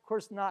like, of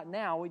course not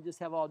now, we just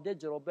have all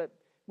digital, but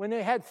when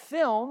they had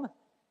film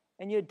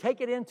and you'd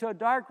take it into a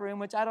dark room,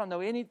 which I don't know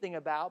anything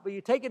about, but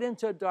you take it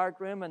into a dark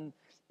room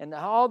and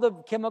all the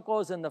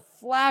chemicals and the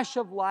flash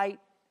of light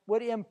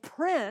would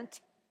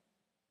imprint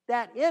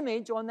that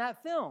image on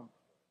that film.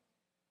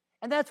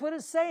 And that's what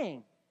it's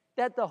saying,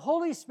 that the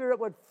Holy Spirit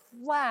would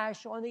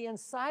flash on the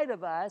inside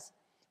of us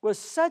with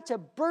such a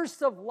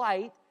burst of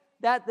light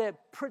that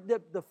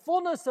the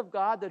fullness of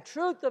God, the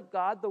truth of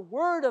God, the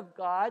Word of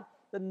God,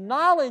 the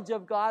knowledge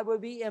of God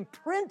would be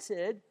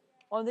imprinted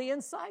on the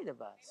inside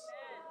of us.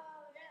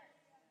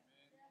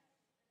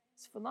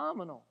 It's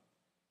phenomenal.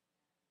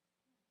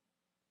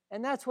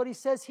 And that's what he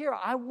says here.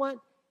 I want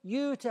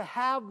you to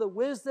have the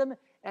wisdom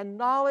and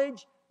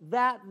knowledge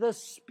that the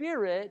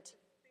Spirit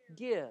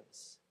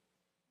gives.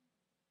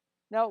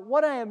 Now,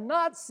 what I am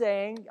not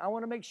saying, I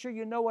want to make sure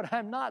you know what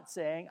I'm not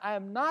saying. I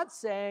am not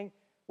saying,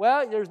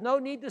 well, there's no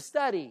need to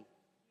study.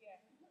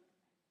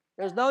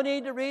 There's no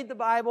need to read the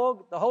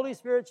Bible. The Holy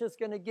Spirit's just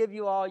going to give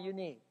you all you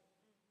need.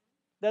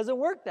 Doesn't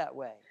work that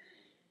way.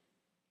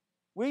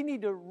 We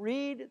need to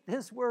read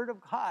this Word of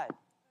God.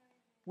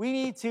 We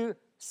need to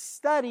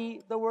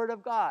study the Word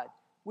of God.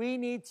 We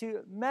need to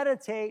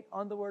meditate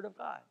on the Word of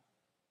God.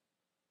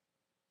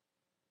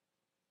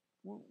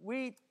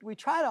 We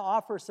try to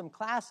offer some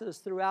classes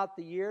throughout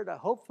the year to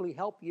hopefully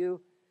help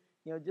you,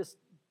 just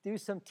do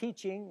some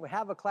teaching. We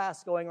have a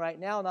class going right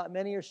now. Not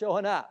many are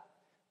showing up.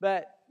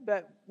 But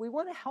we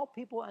want to help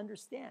people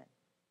understand.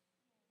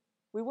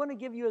 We want to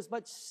give you as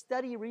much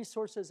study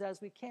resources as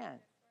we can.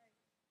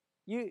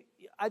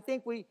 I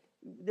think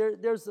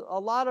there's a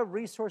lot of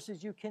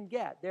resources you can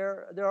get.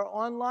 There are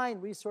online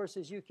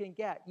resources you can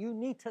get. You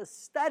need to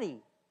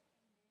study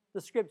the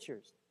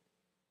Scriptures.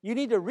 You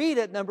need to read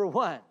it, number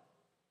one.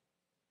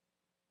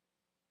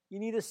 You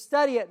need to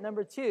study it,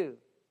 number 2.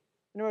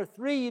 Number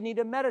 3, you need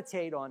to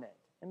meditate on it.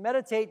 And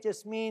meditate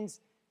just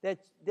means that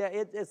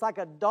it's like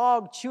a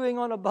dog chewing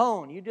on a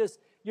bone.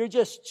 You're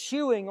just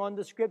chewing on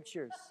the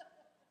Scriptures.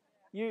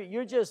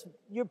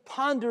 You're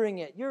pondering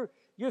it.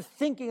 You're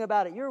thinking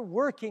about it. You're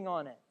working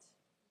on it.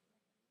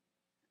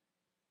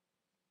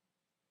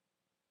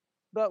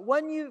 But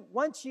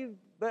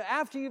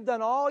after you've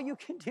done all you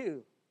can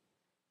do,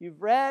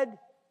 you've read,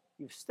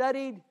 you've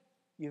studied,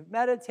 you've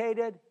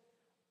meditated,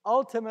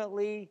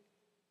 ultimately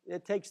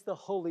it takes the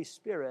Holy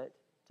Spirit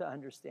to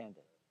understand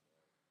it.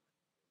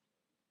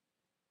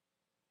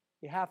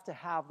 You have to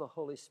have the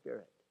Holy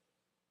Spirit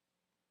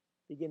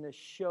begin to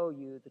show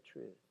you the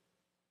truth.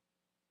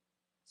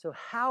 So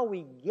how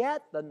we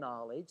get the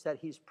knowledge that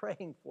he's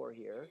praying for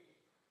here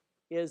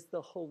is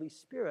the Holy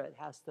Spirit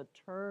has to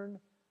turn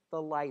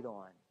the light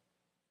on.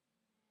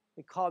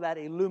 We call that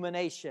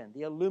illumination,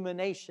 the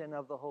illumination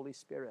of the Holy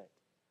Spirit.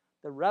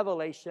 The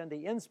revelation,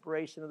 the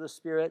inspiration of the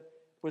Spirit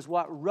was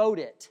what wrote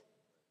it.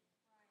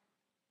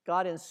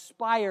 God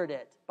inspired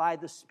it by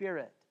the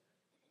Spirit.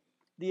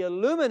 The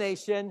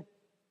illumination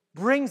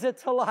brings it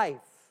to life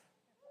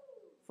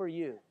for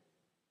you.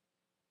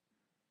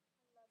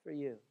 For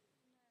you.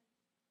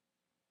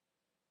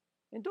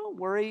 And don't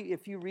worry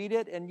if you read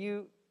it and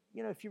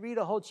if you read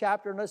a whole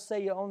chapter and let's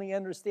say you only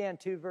understand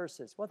 2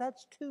 verses. Well,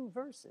 that's 2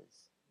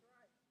 verses.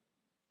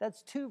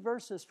 That's 2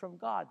 verses from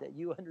God that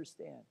you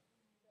understand.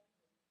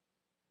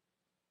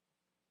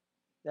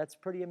 That's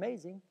pretty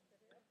amazing.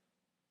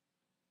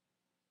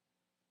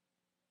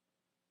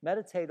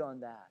 Meditate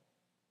on that.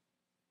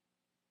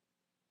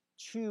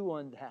 Chew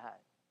on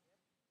that.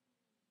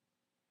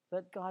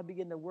 Let God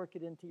begin to work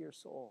it into your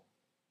soul.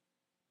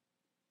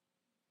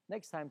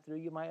 Next time through,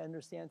 you might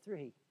understand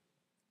 3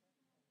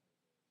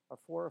 or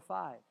 4 or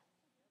 5.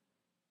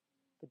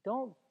 But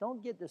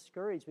don't get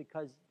discouraged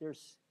because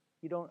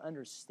you don't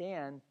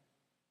understand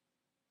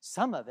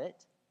some of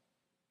it.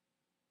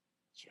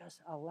 Just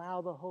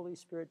allow the Holy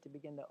Spirit to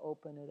begin to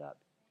open it up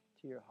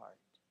to your heart.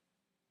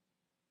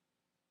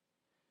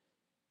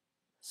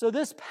 So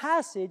this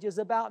passage is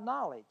about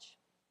knowledge.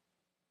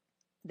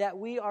 That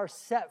we are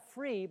set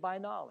free by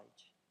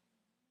knowledge.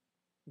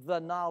 The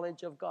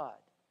knowledge of God.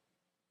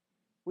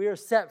 We are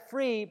set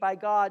free by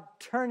God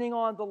turning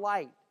on the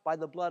light by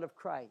the blood of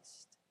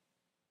Christ.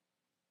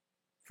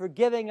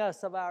 Forgiving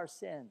us of our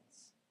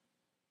sins.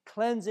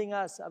 Cleansing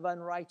us of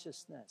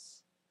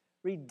unrighteousness.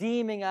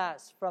 Redeeming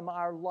us from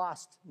our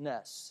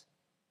lostness.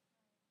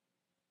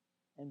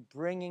 And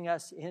bringing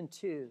us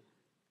into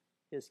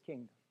his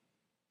kingdom.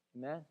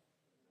 Amen?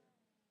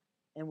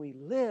 And we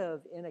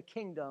live in a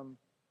kingdom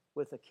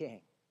with a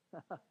king.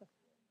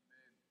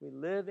 We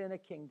live in a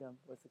kingdom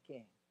with a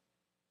king.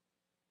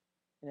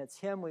 And it's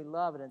him we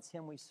love and it's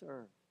him we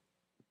serve.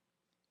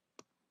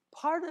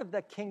 Part of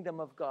the kingdom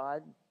of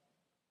God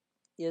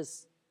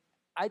has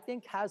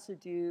to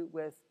do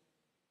with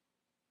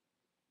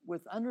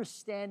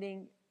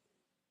understanding.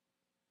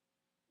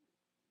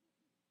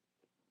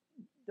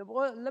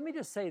 Let me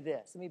just say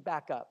this. Let me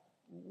back up.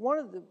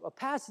 A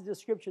passage of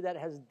Scripture that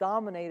has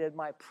dominated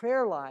my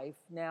prayer life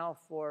now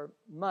for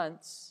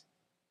months,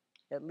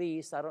 at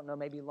least, I don't know,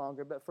 maybe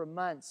longer, but for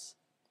months,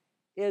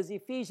 is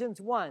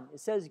Ephesians 1. It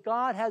says,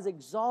 God has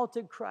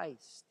exalted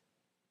Christ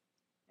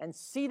and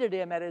seated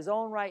him at his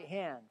own right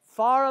hand,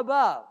 far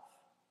above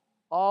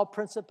all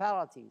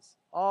principalities,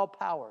 all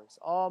powers,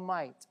 all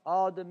might,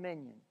 all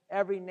dominion,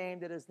 every name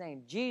that is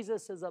named.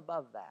 Jesus is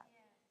above that.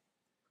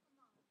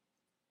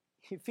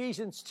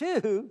 Ephesians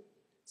 2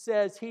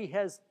 says he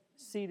has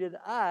seated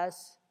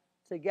us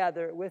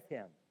together with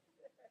him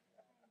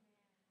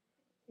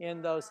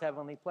in those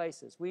heavenly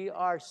places. We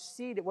are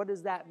seated. What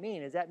does that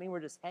mean? Does that mean we're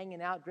just hanging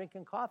out,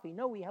 drinking coffee?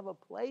 No, we have a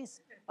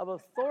place of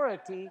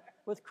authority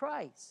with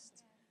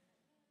Christ.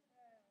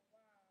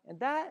 And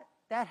that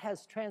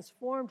has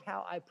transformed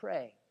how I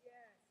pray.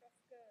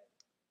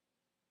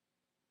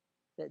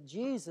 That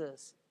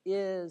Jesus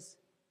is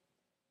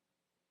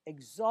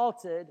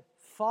exalted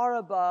far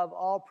above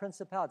all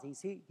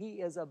principalities. He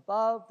is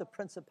above the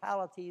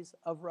principalities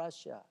of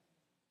Russia.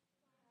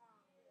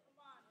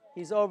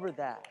 He's over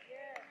that.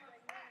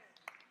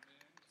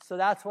 So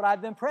that's what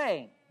I've been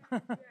praying.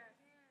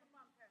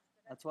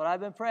 That's what I've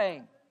been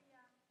praying.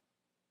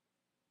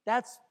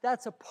 That's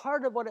a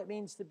part of what it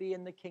means to be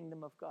in the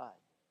kingdom of God.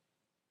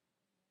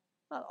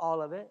 Not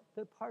all of it,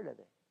 but part of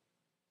it.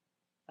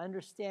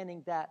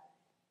 Understanding that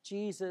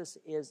Jesus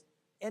is,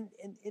 and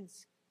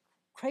it's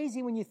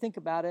crazy when you think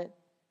about it.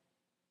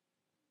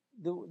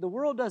 The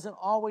world doesn't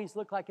always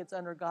look like it's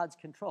under God's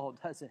control,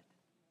 does it?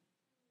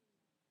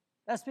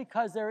 That's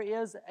because there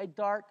is a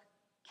dark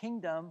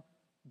kingdom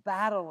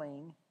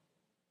battling.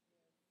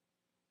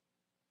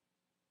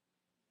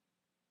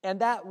 And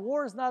that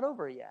war is not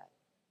over yet.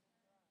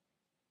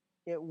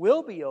 It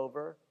will be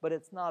over, but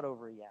it's not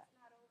over yet.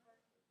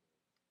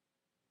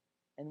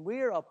 And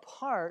we are a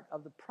part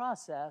of the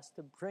process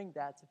to bring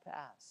that to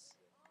pass.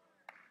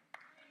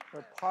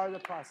 We're part of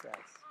the process.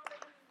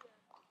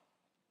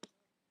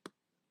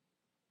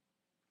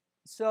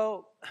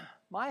 So,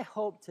 my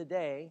hope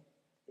today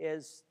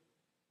is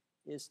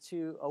is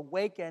to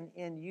awaken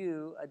in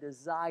you a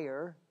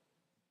desire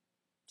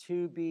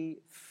to be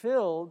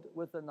filled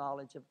with the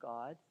knowledge of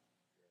God,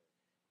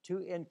 to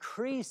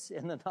increase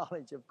in the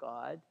knowledge of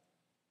God,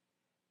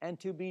 and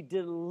to be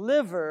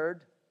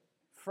delivered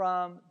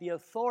from the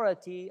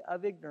authority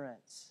of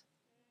ignorance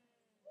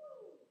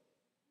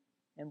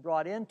and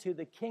brought into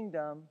the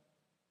kingdom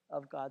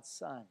of God's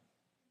Son.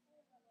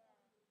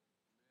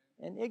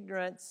 And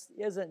ignorance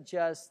isn't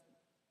just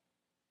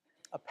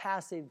a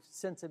passive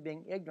sense of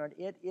being ignorant.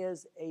 It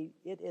is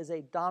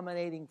a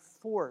dominating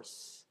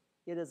force.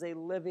 It is a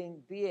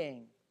living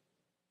being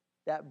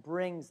that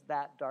brings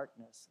that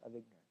darkness of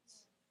ignorance.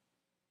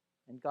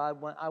 And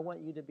God, I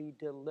want you to be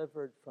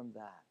delivered from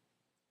that.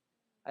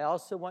 I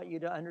also want you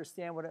to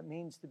understand what it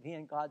means to be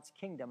in God's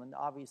kingdom. And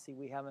obviously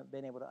we haven't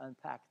been able to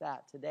unpack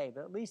that today,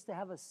 but at least to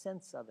have a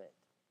sense of it.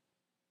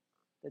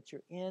 That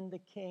you're in the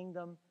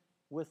kingdom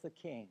with the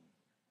King.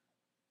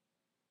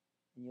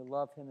 And you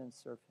love him and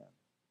serve him.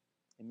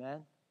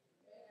 Amen?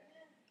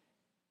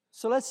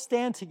 So let's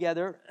stand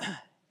together.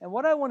 And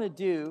what I want to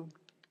do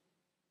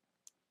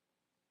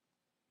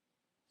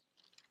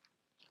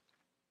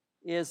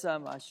is,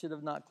 I should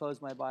have not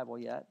closed my Bible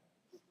yet.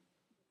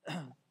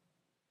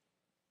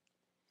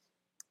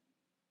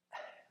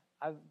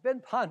 I've been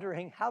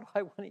pondering, how do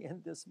I want to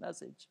end this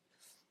message?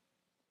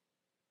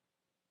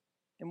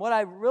 And what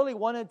I really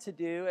wanted to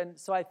do, and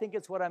so I think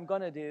it's what I'm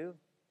going to do,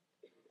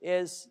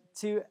 is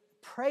to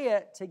pray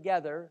it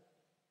together,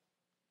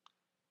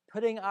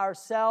 putting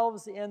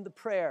ourselves in the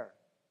prayer.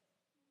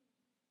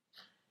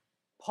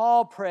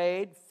 Paul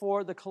prayed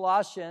for the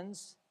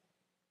Colossians.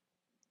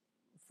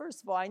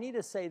 First of all, I need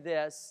to say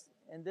this,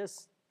 and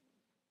this,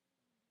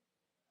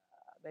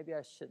 maybe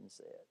I shouldn't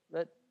say it,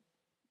 but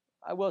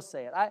I will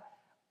say it.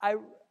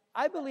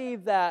 I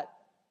believe that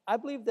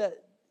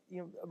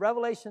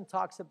Revelation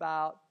talks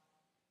about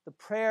the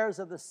prayers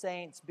of the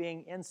saints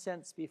being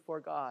incense before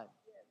God.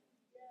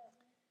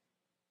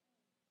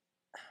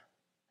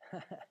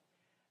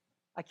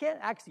 I can't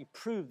actually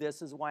prove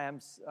this, is why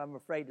I'm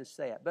afraid to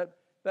say it.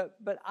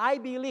 But I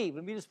believe,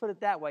 let me just put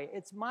it that way,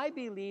 it's my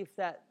belief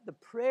that the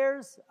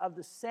prayers of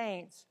the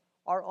saints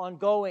are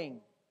ongoing.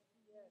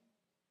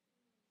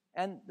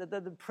 And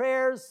the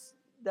prayers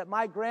that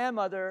my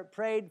grandmother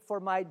prayed for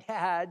my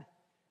dad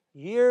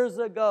years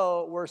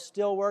ago were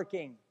still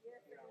working.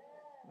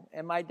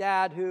 And my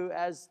dad, who,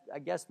 as I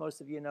guess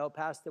most of you know,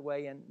 passed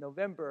away in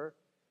November,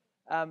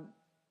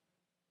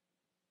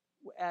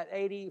 at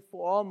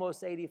 84,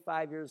 almost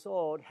 85 years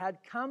old, had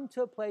come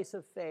to a place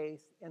of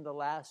faith in the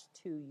last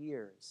 2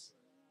 years.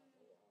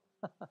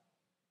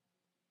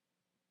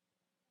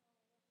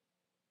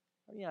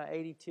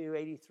 82,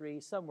 83,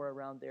 somewhere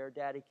around there,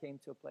 Daddy came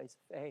to a place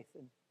of faith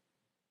and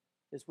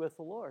is with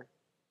the Lord.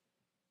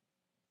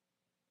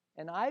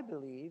 And I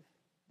believe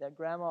that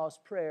Grandma's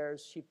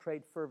prayers, she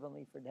prayed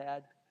fervently for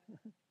Dad.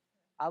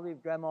 I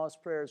believe Grandma's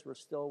prayers were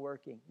still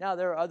working. Now,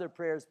 there are other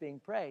prayers being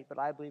prayed, but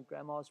I believe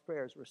Grandma's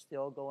prayers were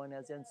still going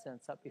as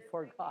incense up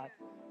before God.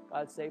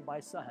 God, save my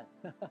son.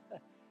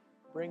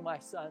 Bring my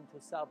son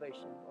to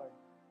salvation, Lord.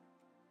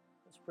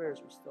 Those prayers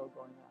were still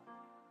going out.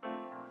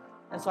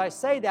 And so I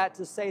say that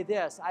to say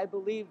this. I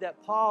believe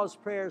that Paul's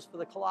prayers for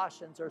the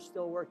Colossians are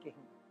still working.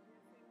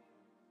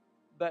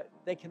 But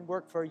they can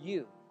work for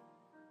you.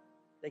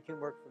 They can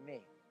work for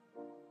me.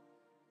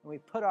 And we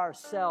put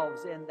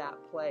ourselves in that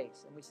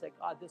place. And we say,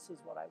 God, this is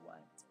what I want.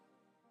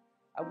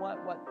 I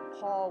want what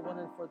Paul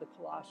wanted for the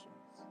Colossians.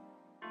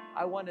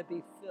 I want to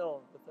be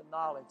filled with the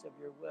knowledge of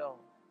your will.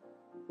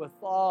 With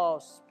all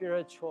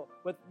spiritual,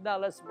 now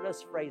let's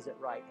phrase it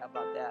right. How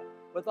about that?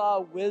 With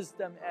all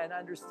wisdom and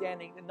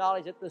understanding, the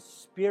knowledge that the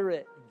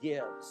Spirit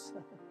gives.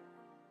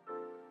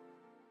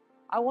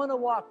 I want to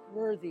walk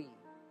worthy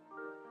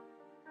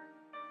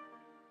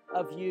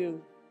of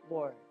you,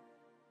 Lord.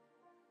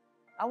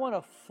 I want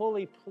to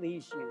fully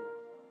please you.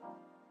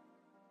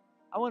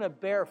 I want to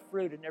bear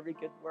fruit in every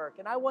good work.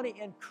 And I want to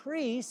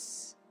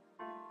increase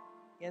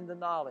in the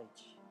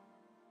knowledge.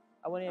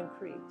 I want to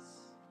increase.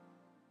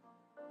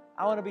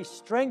 I want to be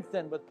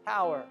strengthened with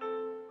power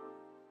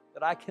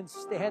that I can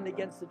stand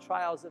against the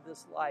trials of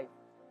this life.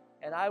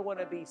 And I want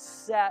to be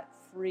set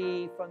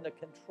free from the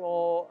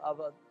control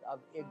of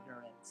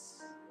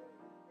ignorance.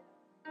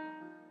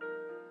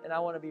 And I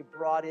want to be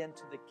brought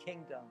into the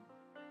kingdom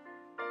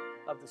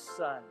of the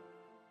Son,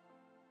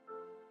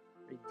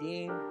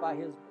 redeemed by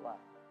his blood.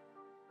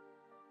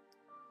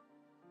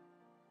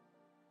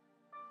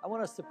 I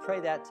want us to pray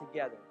that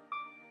together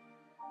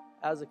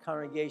as a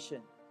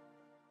congregation.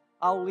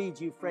 I'll lead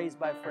you phrase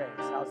by phrase.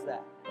 How's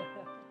that?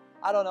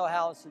 I don't know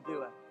how else to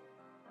do it.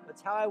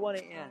 That's how I want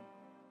to end.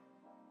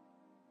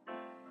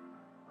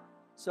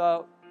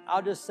 So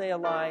I'll just say a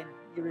line.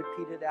 You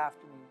repeat it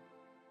after me.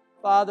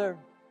 Father,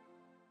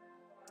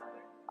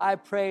 I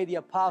pray the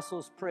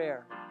Apostles'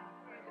 Prayer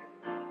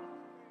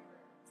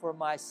for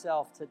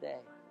myself today.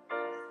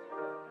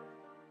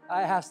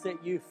 I ask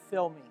that you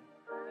fill me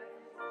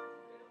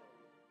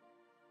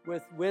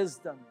with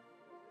wisdom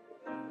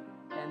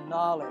and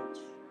knowledge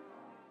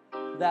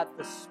that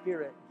the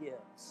Spirit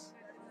gives.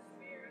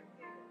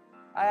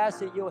 I ask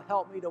that you'll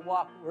help me to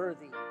walk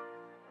worthy.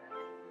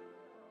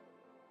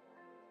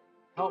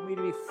 Help me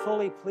to be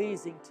fully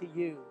pleasing to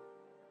you.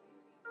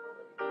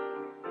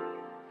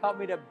 Help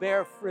me to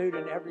bear fruit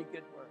in every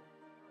good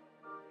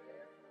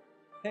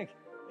work.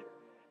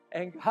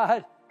 And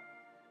God,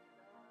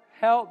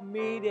 help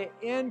me to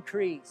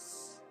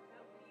increase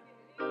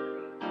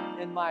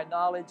in my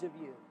knowledge of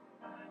you.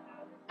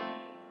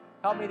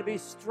 Help me to be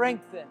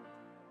strengthened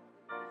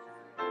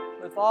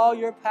with all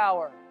your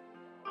power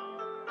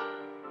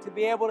to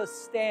be able to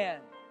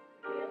stand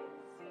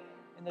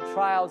in the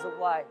trials of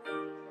life.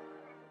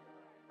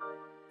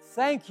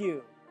 Thank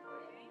you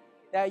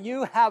that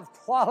you have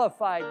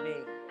qualified me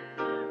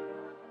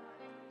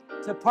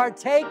to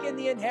partake in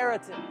the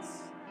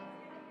inheritance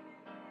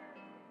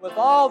with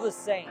all the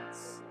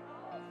saints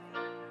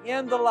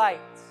in the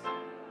light.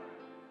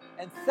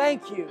 And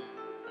thank you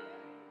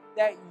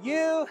that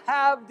you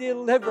have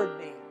delivered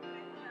me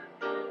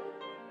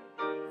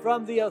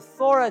from the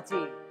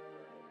authority,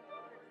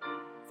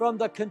 from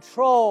the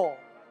control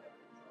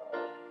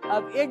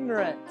of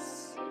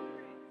ignorance,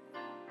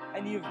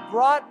 and you've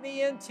brought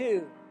me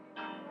into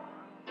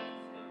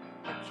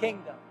the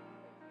kingdom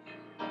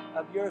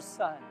of your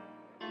Son.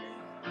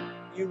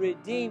 You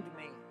redeemed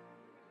me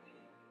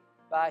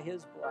by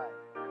his blood.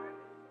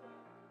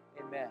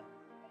 Amen.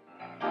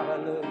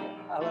 Hallelujah.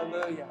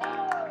 Hallelujah.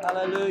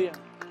 Hallelujah.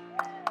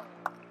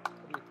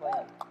 What are you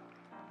playing?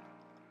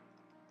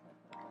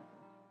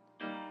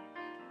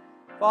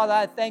 Father,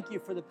 I thank you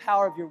for the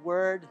power of your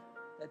word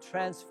that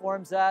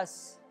transforms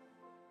us.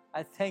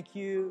 I thank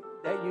you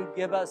that you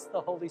give us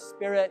the Holy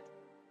Spirit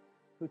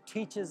who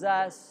teaches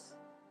us,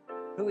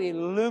 who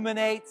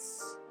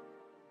illuminates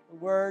the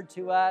word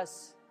to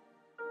us,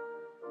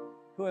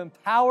 who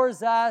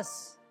empowers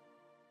us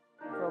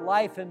for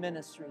life and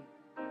ministry.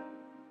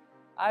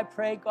 I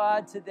pray,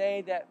 God,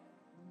 today that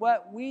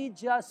what we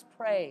just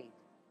prayed,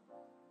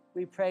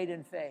 we prayed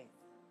in faith.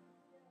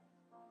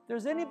 If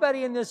there's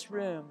anybody in this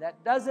room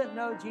that doesn't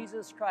know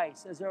Jesus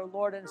Christ as their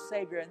Lord and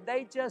Savior, and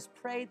they just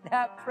prayed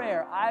that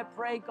prayer, I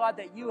pray, God,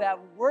 that you have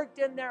worked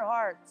in their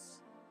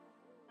hearts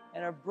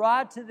and have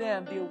brought to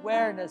them the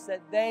awareness that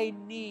they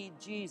need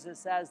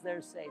Jesus as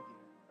their Savior.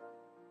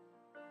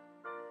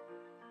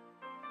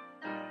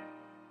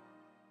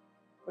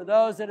 For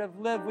those that have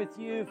lived with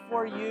you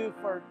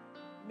for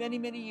many,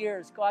 many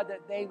years, God,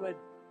 that they would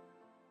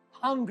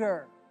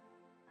hunger,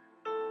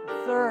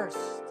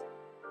 thirst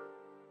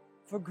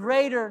for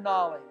greater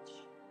knowledge,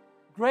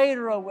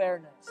 greater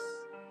awareness,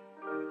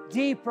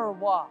 deeper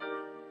walk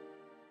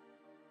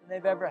than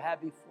they've ever had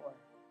before.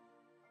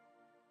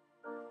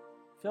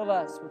 Fill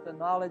us with the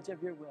knowledge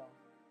of your will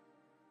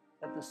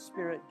that the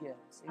Spirit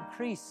gives.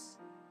 Increase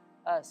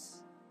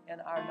us in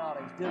our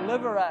knowledge.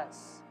 Deliver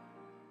us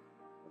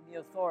from the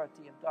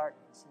authority of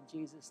darkness. In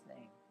Jesus'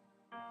 name,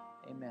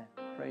 amen.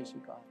 Praise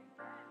you, God.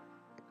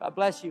 God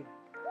bless you.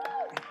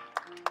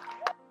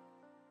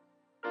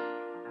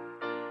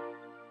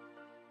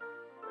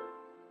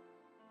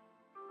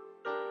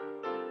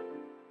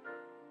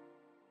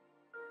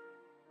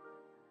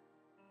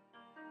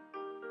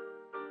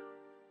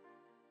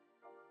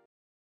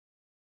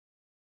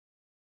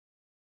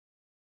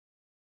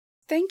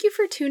 Thank you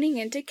for tuning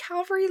into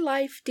Calvary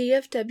Life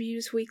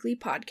DFW's weekly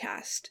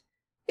podcast.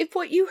 If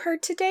what you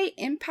heard today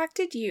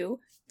impacted you,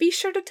 be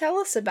sure to tell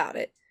us about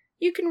it.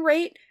 You can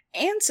rate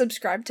and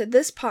subscribe to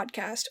this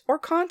podcast or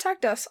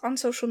contact us on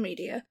social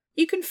media.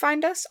 You can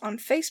find us on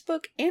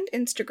Facebook and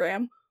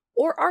Instagram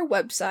or our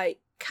website,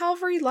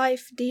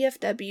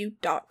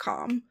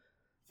 calvarylifedfw.com.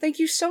 Thank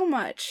you so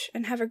much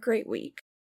and have a great week.